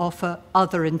 however, offer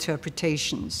other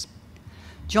interpretations.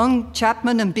 John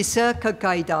Chapman and Biserka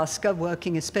Gajdarska,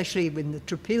 working especially with the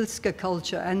Trupilska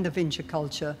culture and the Vinča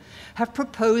culture, have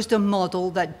proposed a model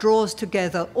that draws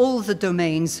together all the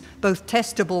domains, both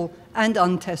testable and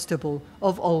untestable,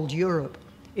 of old Europe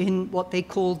in what they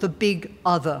call the Big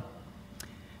Other.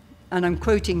 And I'm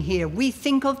quoting here, "We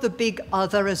think of the Big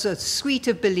Other as a suite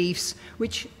of beliefs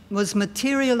which was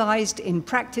materialized in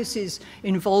practices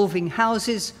involving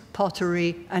houses,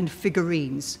 pottery, and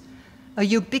figurines. A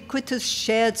ubiquitous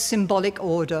shared symbolic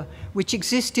order which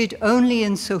existed only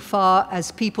insofar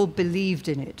as people believed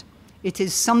in it. It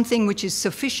is something which is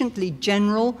sufficiently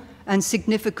general and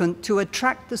significant to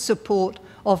attract the support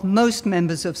of most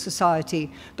members of society,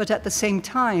 but at the same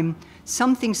time,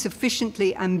 something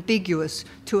sufficiently ambiguous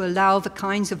to allow the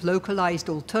kinds of localized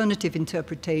alternative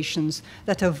interpretations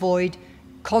that avoid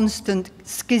constant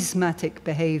schismatic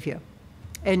behavior,"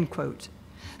 end quote.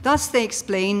 Thus, they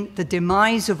explain the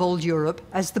demise of old Europe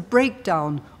as the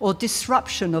breakdown or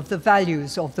disruption of the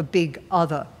values of the Big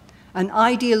Other, an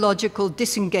ideological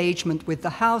disengagement with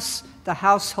the house, the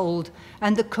household,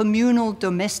 and the communal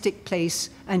domestic place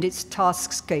and its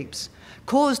taskscapes,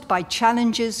 caused by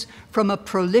challenges from a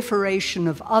proliferation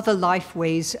of other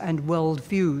lifeways and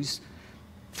worldviews,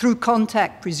 through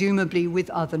contact, presumably, with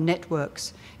other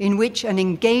networks, in which an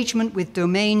engagement with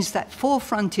domains that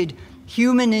forefronted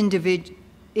human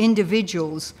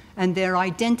individuals and their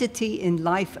identity in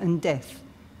life and death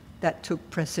that took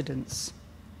precedence.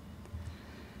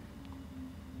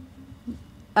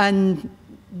 And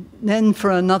then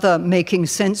for another making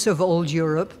sense of old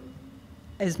Europe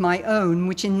as my own,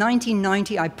 which in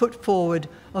 1990 I put forward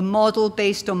a model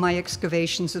based on my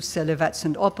excavations of Celivac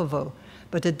and Opovo,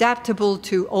 but adaptable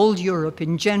to old Europe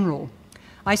in general.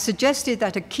 I suggested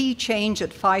that a key change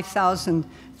at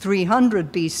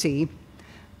 5,300 BC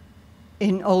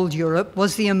in old Europe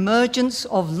was the emergence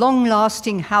of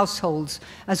long-lasting households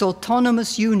as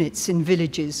autonomous units in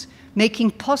villages,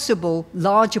 making possible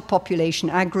larger population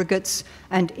aggregates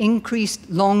and increased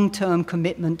long-term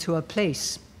commitment to a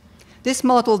place. This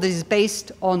model that is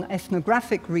based on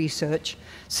ethnographic research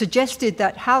suggested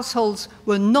that households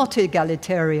were not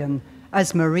egalitarian,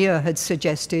 as Marija had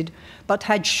suggested, but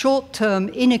had short-term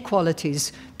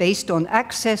inequalities based on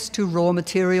access to raw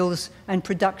materials and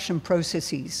production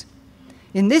processes.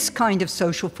 In this kind of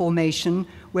social formation,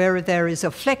 where there is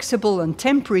a flexible and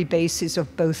temporary basis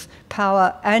of both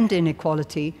power and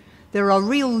inequality, there are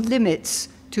real limits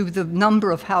to the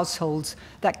number of households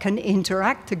that can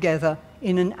interact together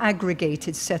in an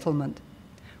aggregated settlement.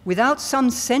 Without some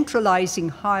centralizing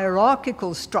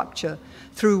hierarchical structure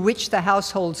through which the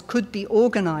households could be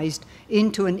organized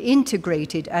into an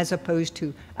integrated as opposed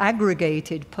to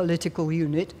aggregated political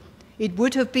unit, it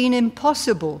would have been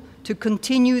impossible to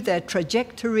continue their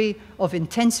trajectory of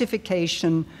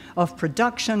intensification of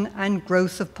production and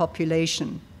growth of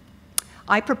population.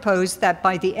 I propose that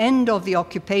by the end of the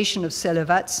occupation of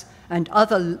Celivac and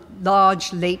other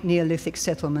large late Neolithic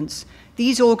settlements,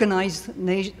 these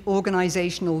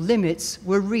organizational limits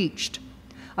were reached.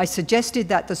 I suggested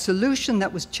that the solution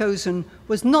that was chosen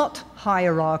was not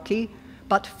hierarchy,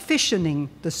 but fissioning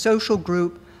the social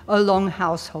group along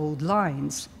household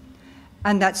lines,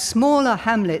 and that smaller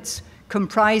hamlets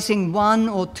comprising 1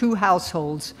 or 2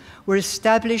 households were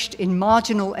established in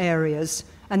marginal areas,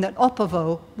 and that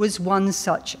Opovo was one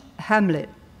such hamlet.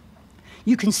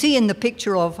 You can see in the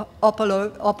picture of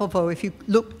Opovo, if you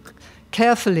look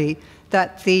carefully,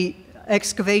 that the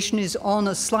excavation is on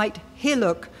a slight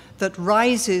hillock that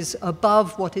rises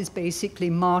above what is basically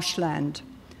marshland.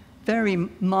 Very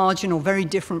marginal, very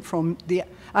different from the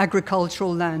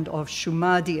agricultural land of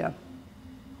Shumadia.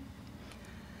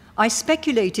 I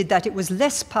speculated that it was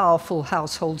less powerful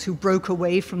households who broke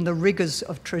away from the rigors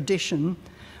of tradition,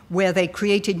 where they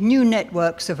created new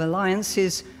networks of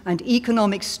alliances and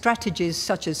economic strategies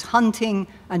such as hunting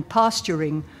and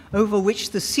pasturing, over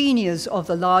which the seniors of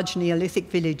the large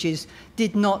Neolithic villages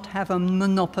did not have a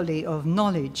monopoly of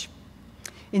knowledge.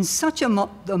 In such a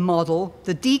model,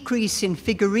 the decrease in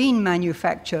figurine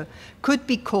manufacture could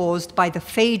be caused by the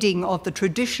fading of the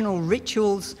traditional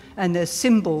rituals and their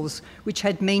symbols, which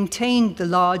had maintained the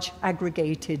large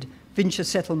aggregated Vincha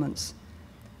settlements.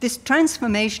 This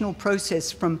transformational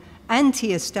process from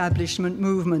anti-establishment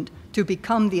movement to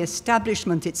become the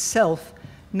establishment itself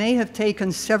may have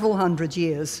taken several hundred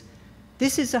years.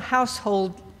 This is a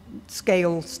household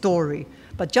scale story,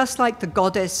 but just like the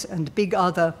Goddess and Big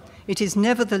Other, it is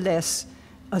nevertheless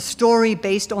a story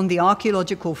based on the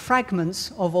archaeological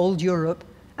fragments of old Europe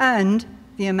and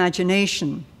the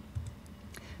imagination.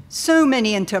 So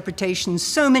many interpretations,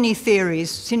 so many theories,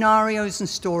 scenarios and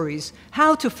stories,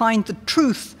 how to find the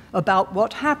truth about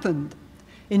what happened.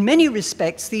 In many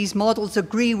respects, these models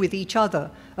agree with each other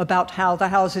about how the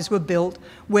houses were built,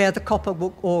 where the copper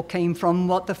ore came from,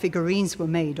 what the figurines were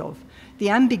made of. The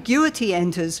ambiguity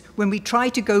enters when we try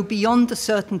to go beyond the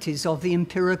certainties of the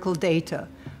empirical data.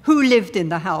 Who lived in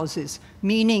the houses?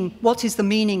 Meaning, what is the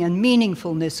meaning and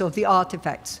meaningfulness of the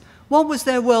artifacts? What was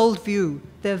their worldview,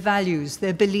 their values,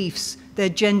 their beliefs, their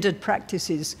gendered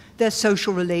practices, their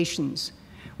social relations?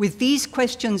 With these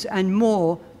questions and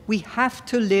more, we have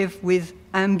to live with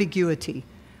ambiguity,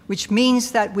 which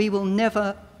means that we will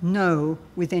never know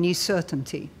with any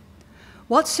certainty.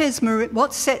 What sets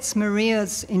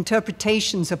Marija's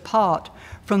interpretations apart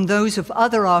from those of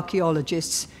other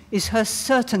archaeologists is her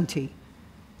certainty.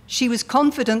 She was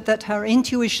confident that her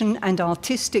intuition and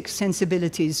artistic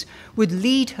sensibilities would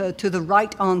lead her to the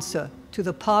right answer, to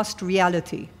the past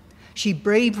reality. She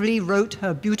bravely wrote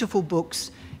her beautiful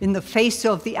books in the face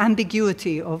of the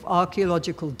ambiguity of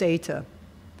archaeological data.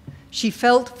 She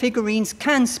felt figurines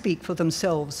can speak for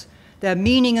themselves. Their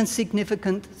meaning and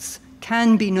significance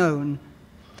can be known.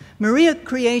 Marija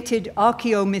created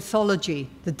archaeomythology,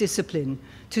 the discipline,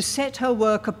 to set her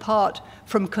work apart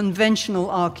from conventional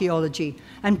archaeology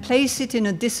and place it in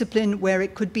a discipline where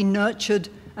it could be nurtured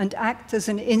and act as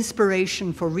an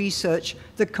inspiration for research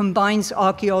that combines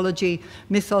archaeology,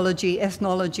 mythology,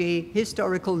 ethnology,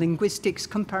 historical linguistics,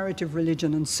 comparative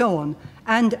religion, and so on,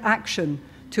 and action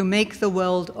to make the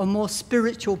world a more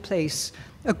spiritual place,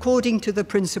 according to the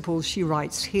principles she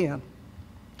writes here.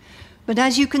 But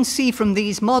as you can see from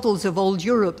these models of old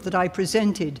Europe that I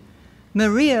presented,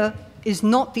 Marija is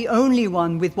not the only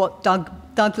one with what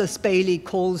Douglas Bailey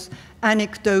calls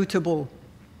anecdotable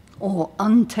or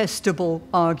untestable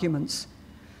arguments.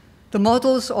 The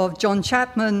models of John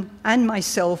Chapman and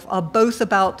myself are both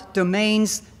about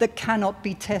domains that cannot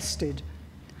be tested.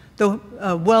 The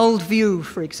worldview,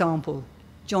 for example,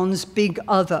 John's Big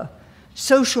Other,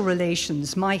 social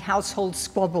relations, my household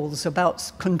squabbles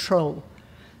about control.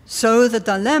 So the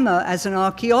dilemma as an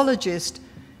archaeologist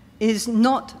is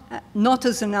not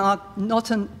as an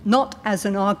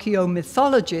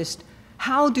archaeomythologist.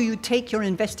 How do you take your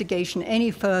investigation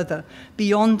any further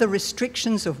beyond the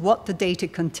restrictions of what the data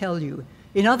can tell you?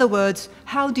 In other words,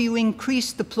 how do you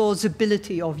increase the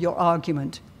plausibility of your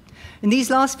argument? In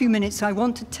these last few minutes, I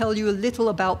want to tell you a little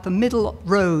about the middle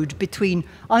road between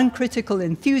uncritical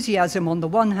enthusiasm on the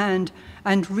one hand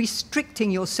and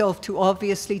restricting yourself to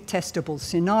obviously testable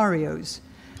scenarios.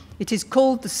 It is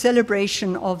called the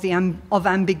celebration of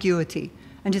ambiguity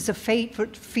and is a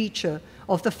favorite feature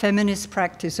of the feminist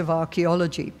practice of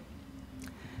archaeology.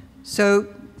 So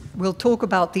we'll talk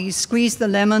about these. Squeeze the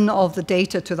lemon of the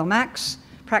data to the max,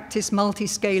 practice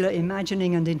multi-scalar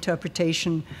imagining and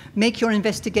interpretation, make your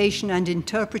investigation and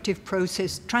interpretive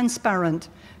process transparent,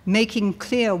 making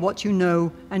clear what you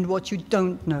know and what you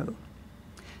don't know.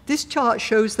 This chart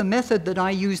shows the method that I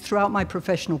used throughout my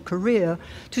professional career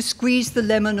to squeeze the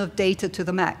lemon of data to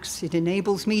the max. It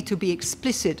enables me to be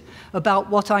explicit about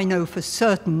what I know for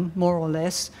certain, more or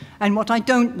less, and what I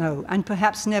don't know and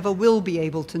perhaps never will be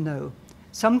able to know.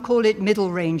 Some call it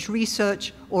middle-range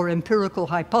research or empirical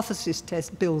hypothesis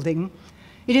test building.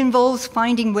 It involves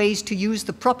finding ways to use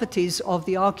the properties of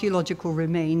the archaeological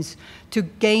remains to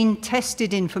gain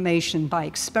tested information by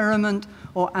experiment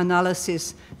or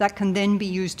analysis that can then be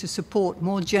used to support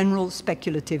more general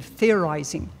speculative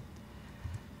theorizing.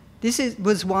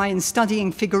 Was why in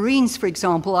studying figurines, for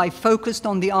example, I focused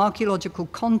on the archaeological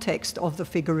context of the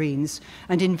figurines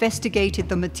and investigated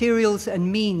the materials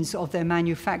and means of their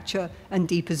manufacture and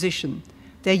deposition,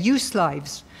 their use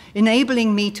lives,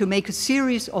 enabling me to make a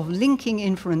series of linking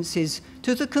inferences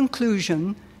to the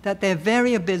conclusion that their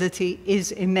variability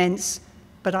is immense,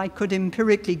 but I could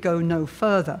empirically go no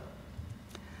further.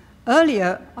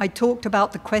 Earlier, I talked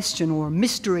about the question or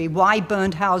mystery why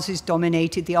burned houses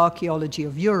dominated the archaeology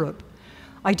of Europe.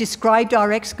 I described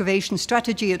our excavation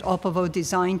strategy at Opovo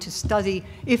designed to study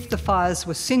if the fires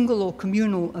were single or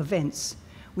communal events.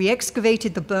 We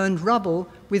excavated the burned rubble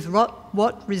with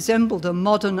what resembled a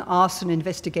modern arson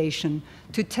investigation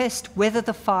to test whether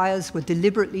the fires were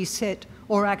deliberately set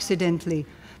or accidentally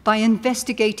by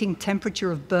investigating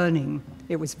temperature of burning.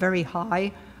 It was very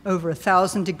high, over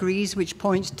 1,000 degrees, which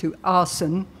points to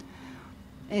arson,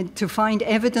 and to find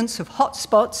evidence of hot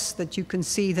spots that you can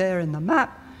see there in the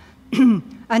map,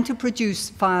 and to produce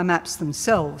fire maps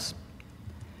themselves.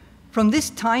 From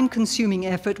this time-consuming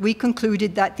effort, we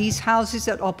concluded that these houses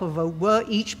at Opovo were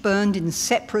each burned in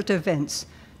separate events,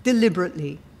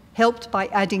 deliberately, helped by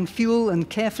adding fuel and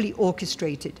carefully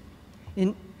orchestrated.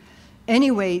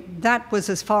 Anyway, that was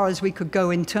as far as we could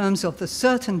go in terms of the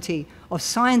certainty of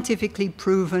scientifically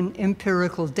proven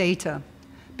empirical data.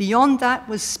 Beyond that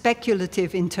was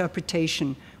speculative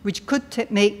interpretation, which could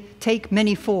take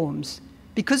many forms.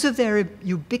 Because of their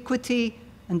ubiquity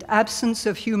and absence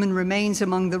of human remains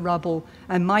among the rubble,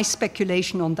 and my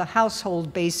speculation on the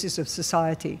household basis of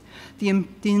society, the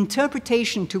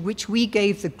interpretation to which we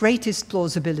gave the greatest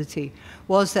plausibility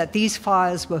was that these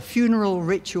fires were funeral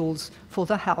rituals for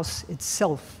the house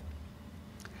itself.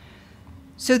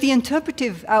 So the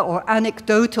interpretive or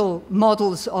anecdotal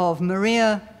models of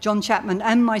Marija, John Chapman,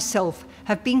 and myself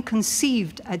have been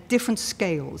conceived at different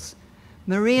scales.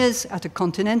 Marija's at a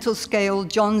continental scale,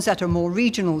 John's at a more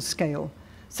regional scale.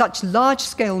 Such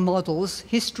large-scale models,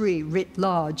 history writ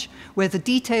large, where the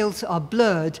details are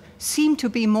blurred, seem to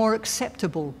be more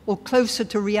acceptable or closer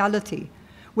to reality,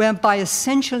 where by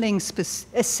essentializing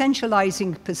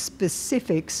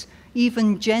specifics,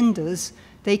 even genders,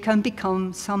 they can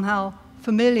become somehow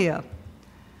familiar.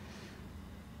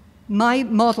 My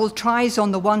model tries,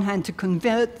 on the one hand, to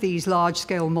convert these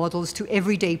large-scale models to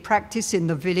everyday practice in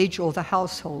the village or the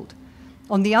household.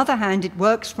 On the other hand, it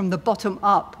works from the bottom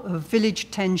up of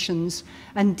village tensions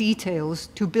and details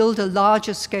to build a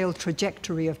larger scale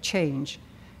trajectory of change.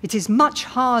 It is much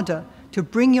harder to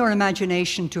bring your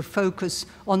imagination to focus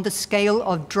on the scale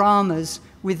of dramas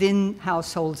within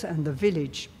households and the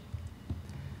village.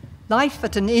 Life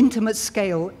at an intimate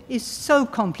scale is so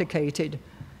complicated.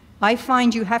 I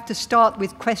find you have to start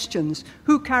with questions.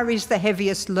 Who carries the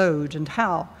heaviest load and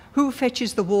how? Who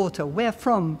fetches the water? Where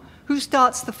from? Who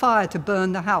starts the fire to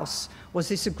burn the house? Was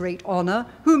this a great honor?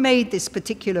 Who made this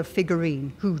particular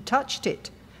figurine? Who touched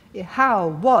it? How?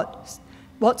 What?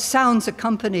 What sounds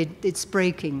accompanied its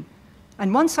breaking?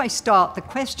 And once I start, the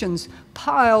questions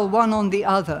pile one on the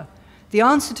other. The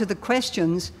answer to the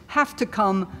questions have to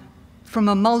come from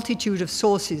a multitude of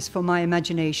sources for my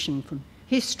imagination, from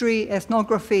history,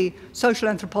 ethnography, social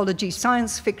anthropology,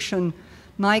 science fiction,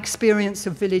 my experience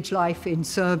of village life in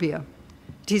Serbia.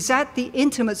 It is at the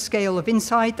intimate scale of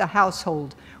inside the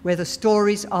household where the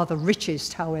stories are the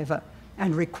richest, however,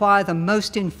 and require the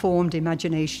most informed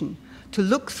imagination. To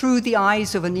look through the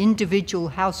eyes of an individual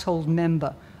household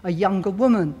member, a younger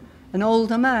woman, an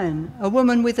older man, a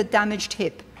woman with a damaged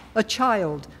hip, a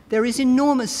child, there is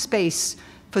enormous space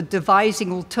for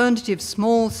devising alternative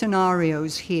small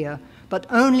scenarios here, but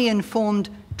only informed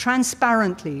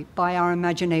transparently by our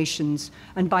imaginations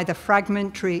and by the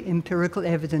fragmentary empirical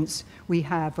evidence we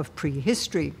have of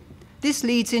prehistory. This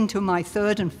leads into my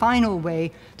third and final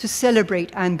way to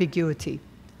celebrate ambiguity.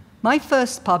 My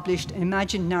first published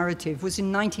imagined narrative was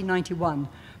in 1991,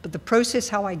 but the process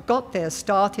how I got there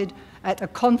started at a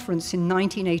conference in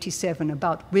 1987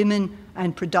 about women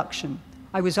and production.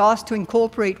 I was asked to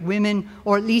incorporate women,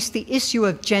 or at least the issue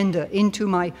of gender, into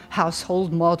my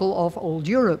household model of old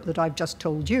Europe that I've just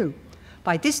told you.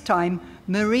 By this time,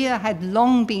 Marija had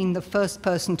long been the first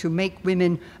person to make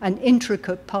women an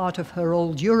intricate part of her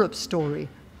old Europe story.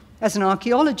 As an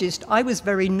archaeologist, I was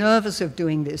very nervous of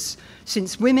doing this,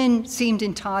 since women seemed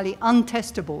entirely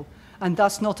untestable and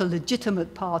thus not a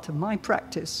legitimate part of my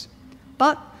practice.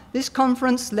 But this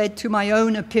conference led to my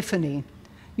own epiphany.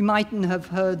 You mightn't have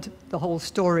heard the whole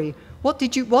story. What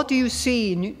do you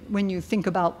see when you think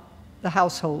about the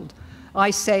household?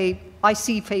 I say, I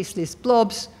see faceless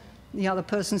blobs. The other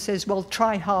person says, well,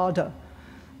 try harder.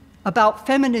 About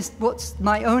feminist, what's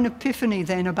my own epiphany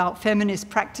then about feminist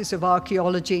practice of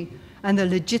archaeology and the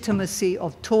legitimacy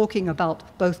of talking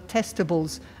about both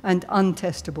testables and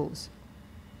untestables.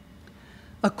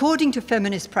 According to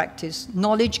feminist practice,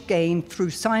 knowledge gained through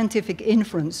scientific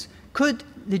inference could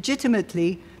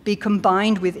legitimately be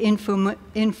combined with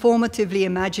informatively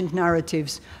imagined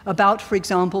narratives about, for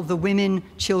example, the women,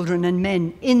 children, and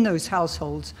men in those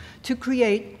households to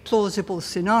create plausible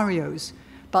scenarios.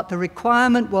 But the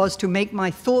requirement was to make my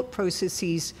thought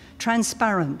processes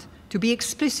transparent, to be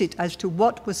explicit as to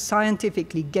what was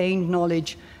scientifically gained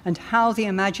knowledge and how the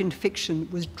imagined fiction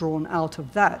was drawn out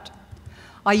of that.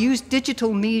 I used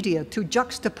digital media to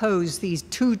juxtapose these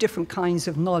two different kinds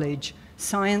of knowledge,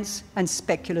 science and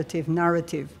speculative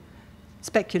narrative.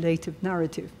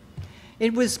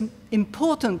 It was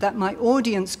important that my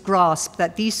audience grasp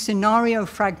that these scenario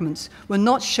fragments were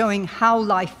not showing how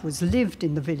life was lived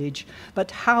in the village,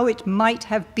 but how it might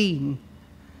have been.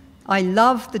 I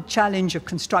love the challenge of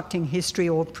constructing history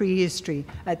or prehistory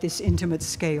at this intimate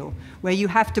scale, where you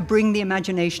have to bring the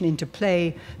imagination into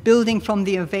play, building from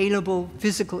the available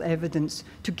physical evidence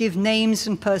to give names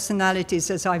and personalities,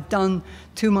 as I've done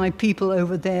to my people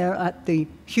over there at the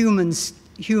human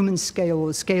scale,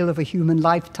 or scale of a human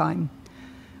lifetime.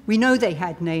 We know they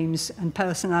had names and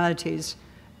personalities,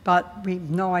 but we've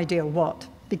no idea what,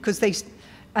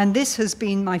 and this has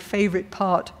been my favorite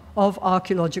part of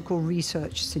archaeological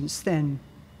research since then.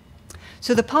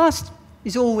 So the past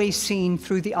is always seen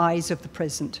through the eyes of the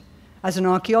present. As an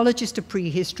archaeologist of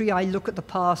prehistory, I look at the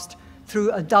past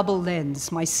through a double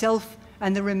lens, myself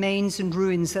and the remains and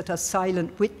ruins that are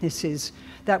silent witnesses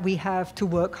that we have to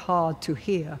work hard to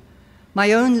hear.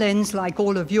 My own lens, like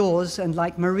all of yours and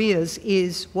like Marija's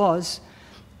is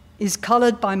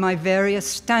colored by my various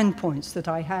standpoints that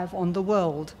I have on the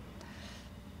world,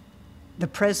 the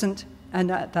present, and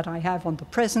that I have on the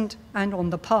present and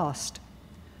on the past.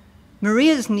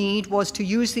 Marija's need was to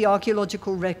use the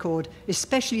archaeological record,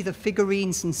 especially the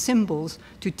figurines and symbols,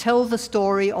 to tell the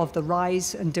story of the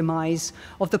rise and demise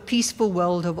of the peaceful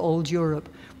world of old Europe,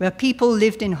 where people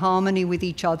lived in harmony with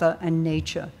each other and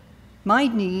nature. My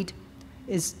need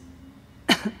is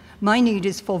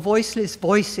for voiceless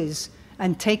voices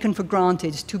and taken for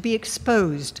granted to be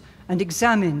exposed and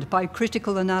examined by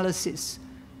critical analysis.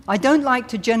 I don't like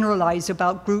to generalize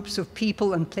about groups of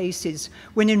people and places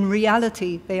when in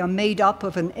reality they are made up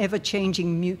of an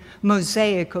ever-changing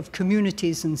mosaic of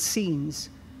communities and scenes.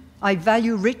 I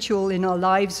value ritual in our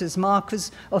lives as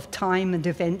markers of time and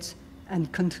event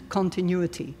and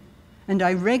continuity. And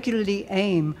I regularly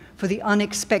aim for the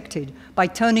unexpected by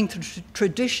turning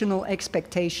traditional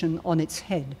expectation on its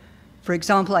head. For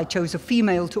example, I chose a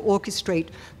female to orchestrate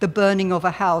the burning of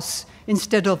a house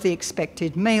instead of the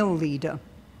expected male leader.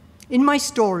 In my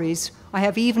stories, I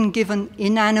have even given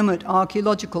inanimate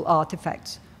archaeological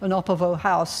artifacts, an Opovo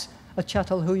house, a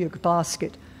Çatalhöyük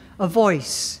basket, a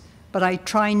voice, but I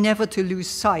try never to lose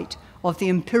sight of the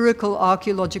empirical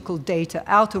archaeological data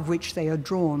out of which they are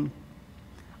drawn.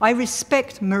 I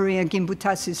respect Marija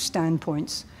Gimbutas'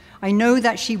 standpoints. I know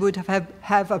that she would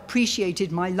have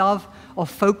appreciated my love of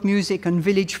folk music and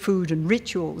village food and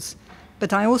rituals,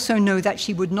 but I also know that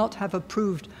she would not have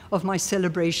approved of my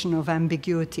celebration of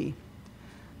ambiguity.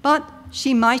 But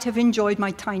she might have enjoyed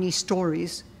my tiny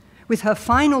stories, with her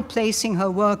final placing her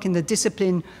work in the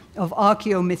discipline of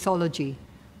archaeomythology.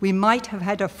 We might have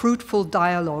had a fruitful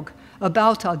dialogue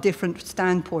about our different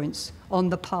standpoints on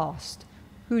the past.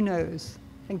 Who knows?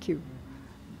 Thank you.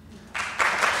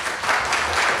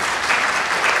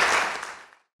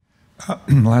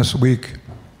 Last week,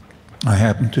 I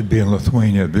happened to be in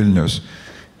Lithuania, Vilnius,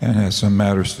 and had some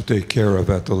matters to take care of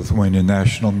at the Lithuanian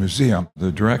National Museum.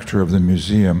 The director of the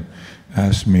museum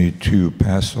asked me to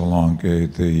pass along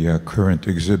the current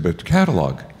exhibit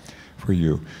catalog for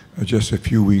you. Just a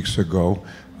few weeks ago,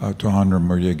 to honor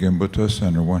Marija Gimbutas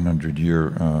and her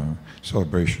 100-year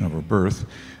celebration of her birth,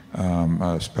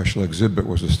 a special exhibit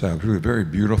was established, a very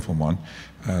beautiful one.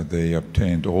 They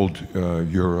obtained old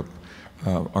Europe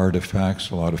artifacts,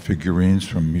 a lot of figurines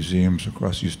from museums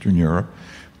across Eastern Europe,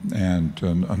 and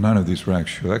none of these were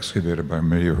actually excavated by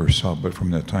Marija herself, but from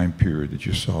that time period that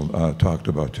you saw talked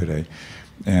about today.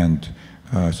 And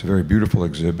it's a very beautiful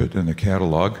exhibit, and the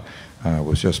catalog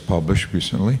was just published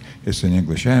recently. It's in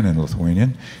English and in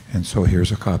Lithuanian, and so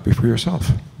here's a copy for yourself.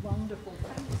 Wonderful,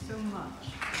 thank you so much.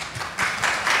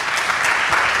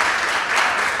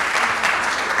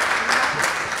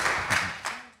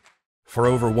 For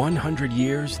over 100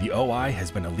 years, the OI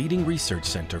has been a leading research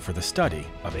center for the study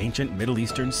of ancient Middle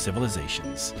Eastern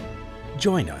civilizations.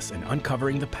 Join us in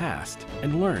uncovering the past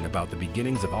and learn about the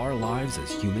beginnings of our lives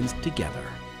as humans together.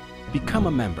 Become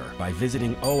a member by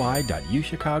visiting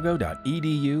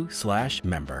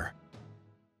oi.uchicago.edu/member.